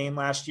 catches per game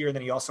last year.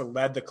 Then he also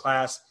led the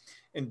class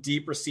in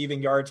deep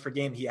receiving yards per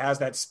game. He has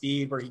that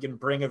speed where he can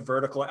bring a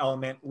vertical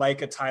element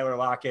like a Tyler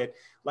Lockett,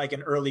 like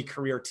an early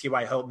career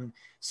T.Y. Hilton.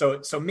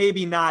 So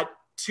maybe not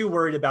too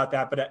worried about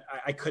that, but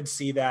I could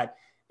see that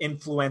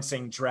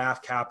influencing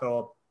draft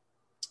capital.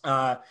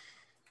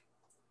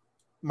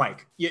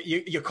 Mike,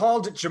 you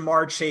called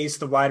Jamar Chase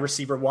the wide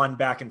receiver 1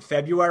 back in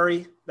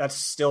February. That's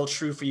still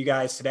true for you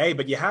guys today,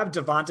 but you have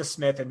Devonta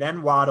Smith and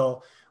then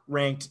Waddle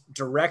ranked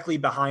directly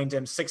behind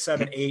him, 6,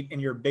 7, 8 in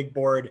your big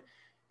board.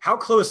 How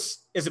close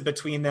is it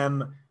between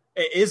them?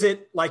 Is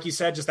it, like you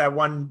said, just that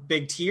one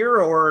big tier,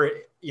 or,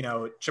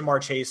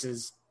 Jamar Chase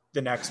is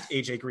the next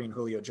AJ Green,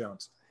 Julio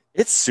Jones?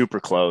 It's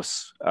super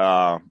close.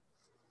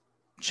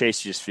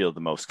 Chase, you just feel the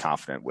most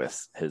confident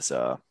with his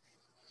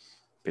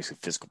basically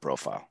physical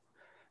profile.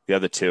 The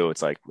other two,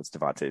 it's like what's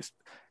Devontae's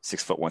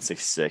 6'1",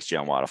 166,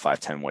 Jalen Waddle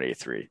 5'10",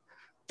 183.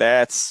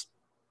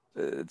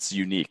 It's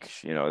unique.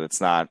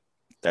 That's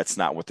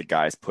not what the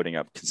guys putting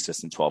up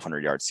consistent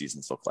 1,200 yard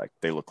seasons look like.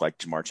 They look like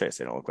Jamar Chase.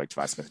 They don't look like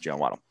Devonta Smith, Jalen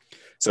Waddle.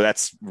 So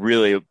that's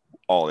really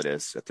all it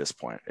is at this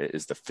point,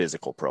 is the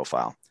physical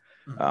profile.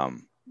 Mm-hmm.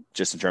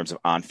 Just in terms of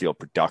on-field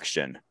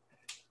production,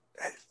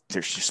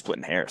 they're just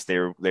splitting hairs. They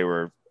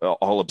were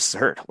all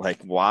absurd.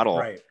 Like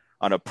Waddle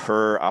on a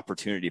per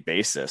opportunity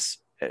basis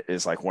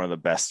is like one of the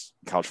best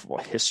in college football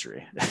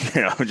history,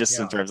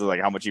 in terms of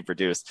like how much he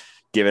produced,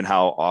 given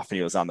how often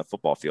he was on the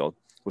football field,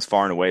 was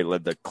far and away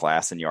led the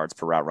class in yards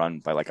per route run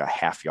by like a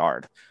half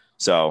yard.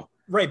 So,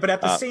 right. But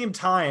at the same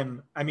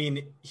time, I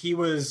mean, he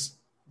was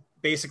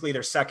basically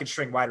their second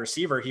string wide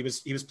receiver. He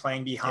was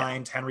playing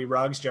behind Henry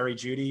Ruggs, Jerry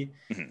Jeudy.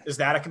 Mm-hmm. Is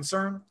that a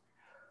concern?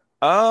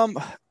 A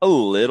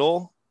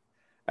little.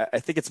 I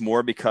think it's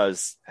more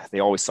because they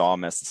always saw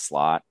him as the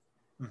slot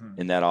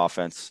in that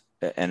offense.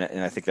 And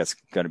I think that's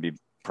going to be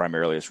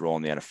primarily his role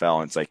in the NFL.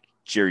 And it's like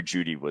Jerry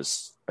Jeudy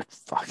was a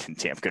fucking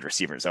damn good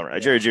receiver in his own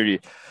right. Jerry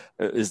Jeudy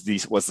was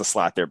the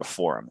slot there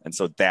before him. And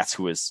so that's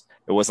it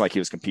wasn't like he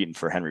was competing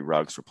for Henry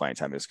Ruggs for playing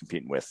time. He was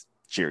competing with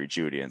Jerry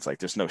Jeudy. And it's like,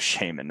 there's no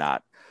shame in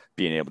not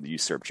being able to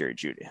usurp Jerry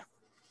Jeudy.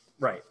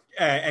 Right.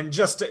 And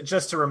just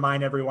to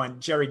remind everyone,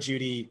 Jerry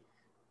Jeudy,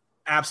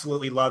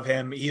 absolutely love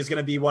him. He's going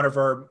to be one of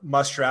our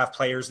must draft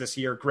players this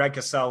year. Greg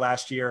Cassell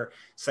last year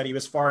said he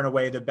was far and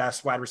away the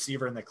best wide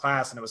receiver in the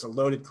class, and it was a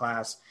loaded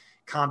class.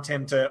 Comped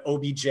him to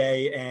OBJ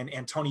and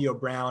Antonio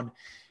Brown.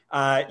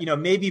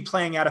 Maybe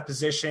playing out of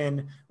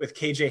position with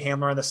KJ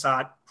Hamler on the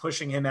slot,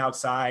 pushing him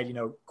outside.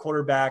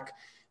 Quarterback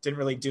didn't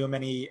really do him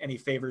any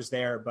favors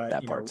there, but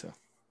that part too.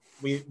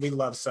 We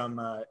love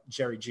some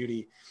Jerry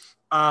Jeudy.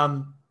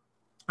 All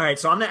right,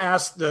 so I'm going to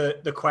ask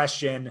the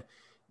question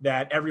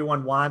that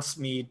everyone wants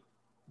me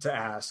to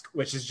ask,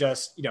 which is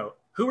just,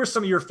 who are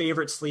some of your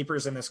favorite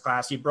sleepers in this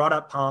class? You brought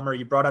up Palmer,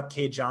 you brought up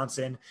Cade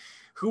Johnson.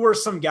 Who are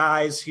some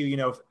guys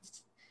who,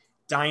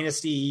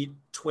 Dynasty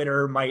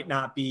Twitter might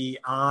not be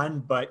on,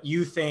 but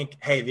you think,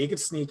 hey, they could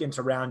sneak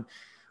into round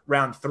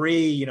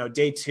 3,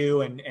 day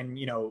 2, and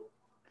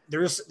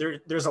there's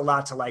a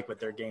lot to like with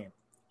their game.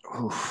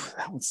 Oof,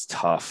 that one's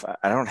tough.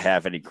 I don't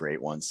have any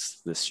great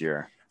ones this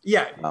year.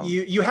 Yeah,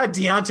 you had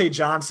Deontay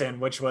Johnson,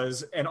 which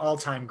was an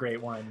all-time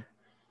great one.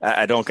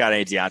 I don't got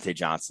any Deontay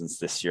Johnsons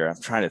this year.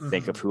 I'm trying to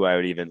think of who I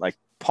would even like.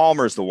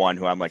 Palmer's the one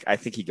who I'm like, I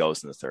think he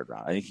goes in the 3rd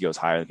round. I think he goes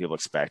higher than people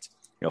expect.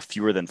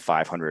 Fewer than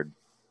 500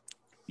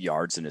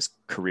 yards in his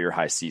career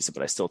high season,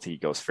 but I still think he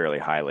goes fairly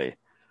highly.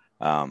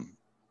 I'm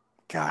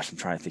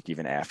trying to think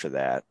even after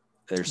that.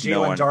 There's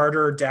Jalen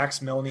Darter,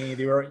 Dax Milne.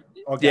 They were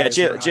all guys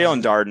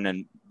Jalen Darden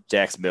and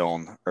Dax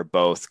Milne are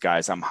both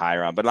guys I'm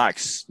higher on, but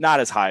not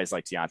as high as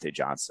like Deontay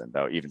Johnson,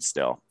 though, even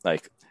still.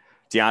 Like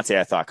Deontay,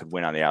 I thought could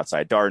win on the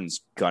outside. Darden's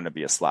going to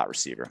be a slot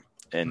receiver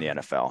in the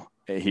NFL.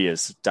 He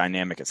is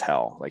dynamic as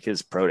hell. Like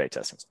his pro day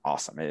testing was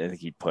awesome. I think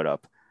he put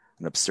up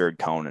an absurd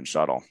cone and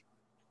shuttle.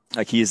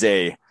 Like he's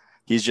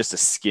just a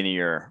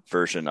skinnier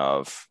version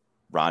of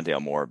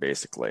Rondale Moore,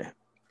 basically.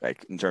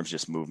 Like in terms of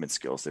just movement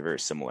skills, they're very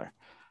similar.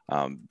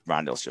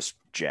 Rondale's just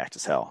jacked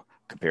as hell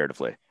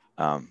comparatively.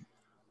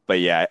 But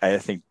yeah, I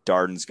think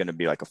Darden's going to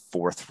be like a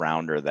fourth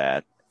rounder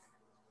that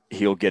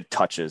he'll get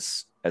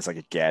touches as like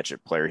a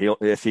gadget player.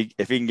 If he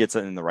can get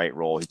in the right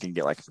role, he can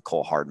get like the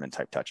Cole Hardman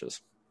type touches.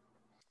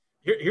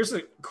 Here's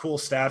a cool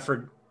stat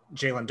for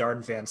Jalen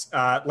Darden fans.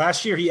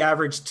 Last year, he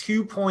averaged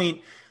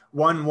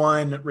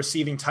 2.11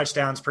 receiving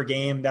touchdowns per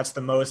game. That's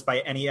the most by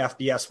any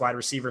FBS wide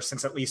receiver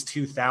since at least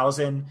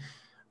 2000.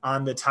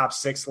 On the top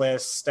 6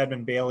 list,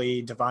 Stedman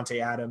Bailey,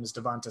 Devontae Adams,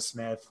 Devonta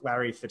Smith,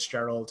 Larry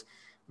Fitzgerald,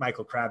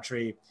 Michael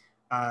Crabtree.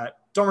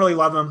 Don't really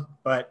love him,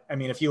 but I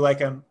mean, if you like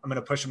him, I'm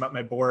going to push him up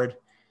my board.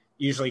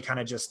 Usually kind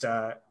of just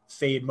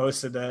fade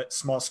most of the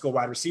small school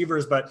wide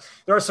receivers, but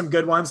there are some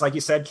good ones. Like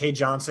you said, Kay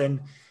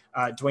Johnson,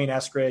 Dwayne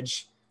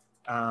Eskridge.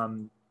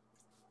 All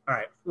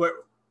right.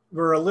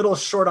 We're a little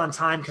short on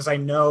time because I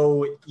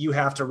know you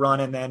have to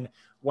run. And then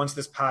once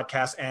this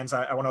podcast ends,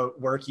 I want to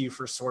work you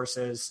for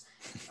sources.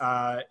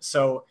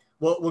 So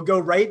we'll go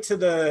right to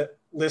the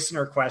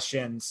listener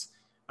questions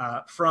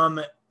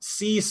from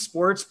C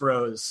Sports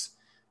Bros.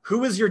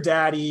 Who is your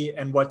daddy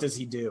and what does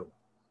he do?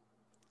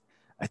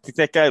 I think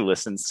that guy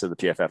listens to the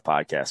PFF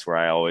podcast where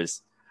I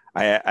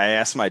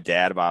asked my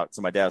dad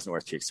so my dad's an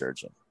orthopedic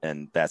surgeon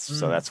and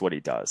so that's what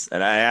he does.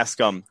 And I ask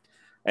him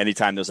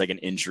anytime there's like an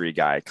injury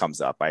guy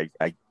comes up,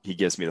 he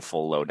gives me the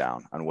full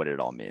lowdown on what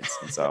it all means.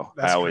 And so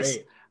I always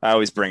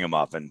bring him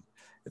up, and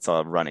it's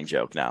a running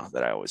joke now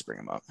that I always bring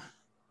him up.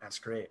 That's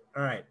great.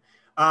 All right.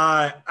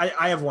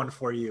 I have one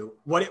for you.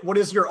 What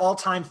is your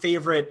all-time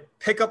favorite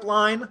pickup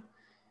line?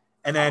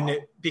 And then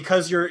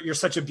because you're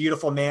such a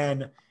beautiful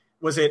man,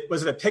 was it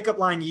a pickup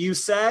line you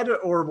said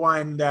or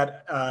one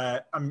that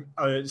a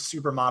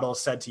supermodel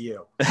said to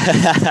you?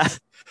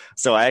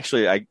 So I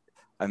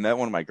met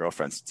one of my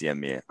girlfriends DM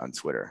me on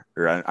Twitter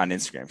or on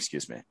Instagram,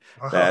 excuse me.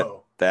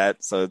 Oh.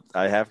 So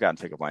I have gotten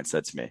pickup lines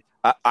said to me.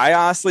 I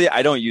honestly,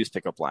 I don't use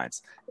pickup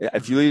lines.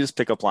 If you use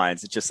pickup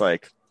lines, it's just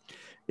like,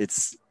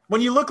 it's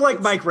when you look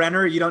like Mike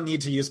Renner, you don't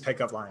need to use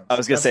pickup lines. I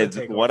was going to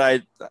say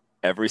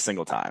every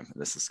single time,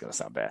 this is going to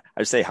sound bad,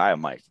 I just say hi, I'm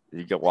Mike.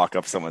 You can walk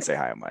up to someone and say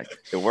hi, I'm Mike.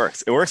 It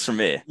works for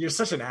me. You're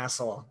such an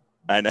asshole.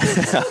 I know,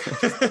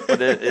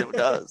 but it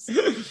does.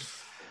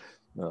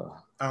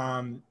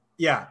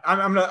 Yeah,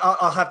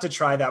 I'll have to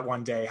try that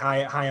one day.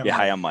 Hi, I'm Mike.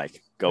 Hi, I'm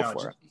Mike. Go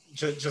for it.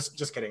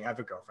 Just kidding. I have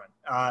a girlfriend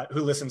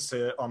who listens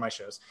to all my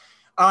shows.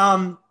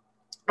 All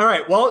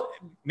right. Well,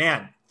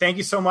 man, thank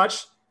you so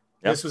much.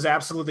 Yep. This was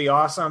absolutely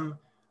awesome.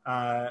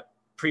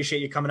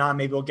 Appreciate you coming on.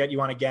 Maybe we'll get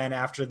you on again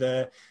after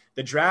the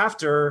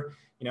draft or,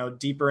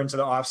 deeper into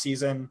the off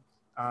season.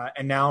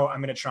 And now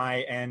I'm going to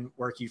try and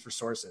work you for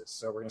sources.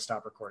 So we're going to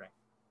stop recording.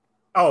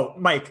 Oh,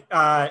 Mike,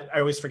 I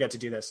always forget to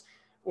do this.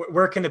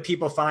 Where can the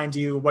people find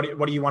you? What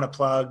do you want to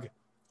plug?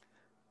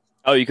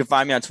 Oh, you can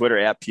find me on Twitter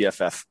at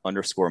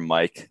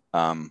PFF_Mike.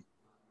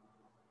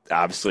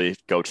 Obviously,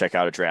 go check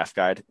out a draft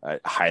guide. I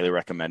highly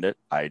recommend it.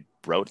 I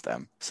wrote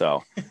them,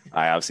 so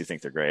I obviously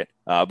think they're great.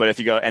 But if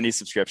you go, any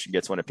subscription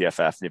gets one at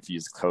PFF, and if you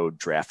use the code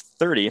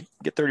DRAFT30,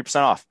 get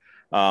 30% off.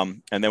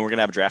 And then we're going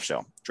to have a draft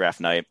show,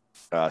 draft night,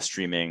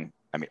 streaming.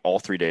 All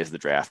 3 days of the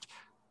draft,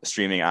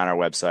 streaming on our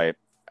website,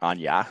 on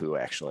Yahoo,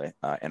 actually,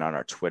 and on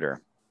our Twitter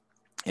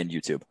and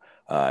YouTube.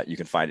 You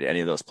can find it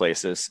any of those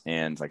places.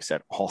 And like I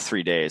said, all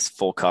 3 days,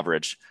 full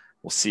coverage.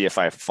 We'll see if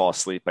I fall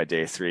asleep by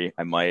day 3.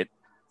 I might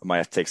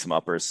have to take some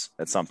uppers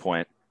at some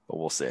point, but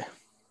we'll see.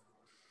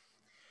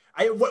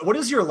 What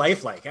is your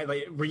life like?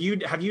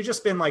 Have you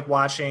just been like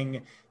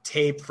watching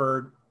tape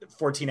for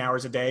 14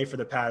 hours a day for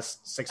the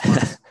past 6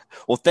 months?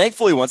 Well,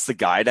 thankfully, once the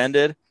guide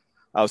ended,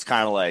 I was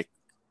kind of like,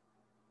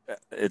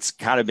 it's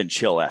kind of been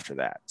chill after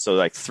that. So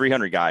like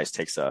 300 guys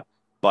takes a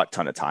butt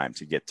ton of time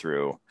to get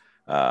through.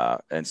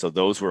 And so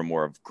those were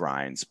more of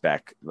grinds.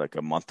 Back like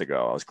a month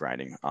ago, I was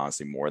grinding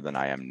honestly more than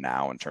I am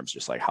now in terms of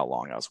just like how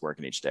long I was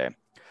working each day.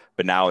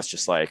 But now it's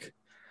just like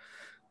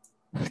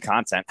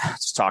content,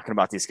 just talking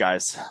about these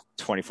guys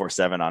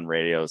 24/7 on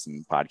radios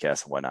and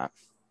podcasts and whatnot.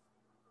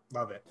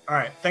 Love it. All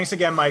right. Thanks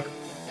again, Mike.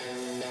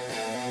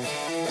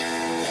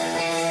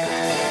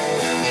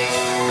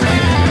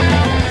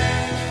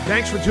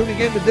 Thanks for tuning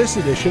in to this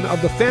edition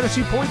of the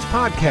Fantasy Points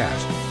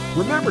Podcast.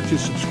 Remember to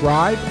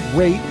subscribe,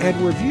 rate, and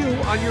review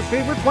on your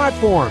favorite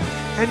platform.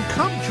 And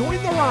come join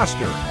the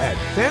roster at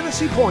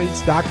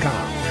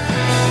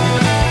fantasypoints.com.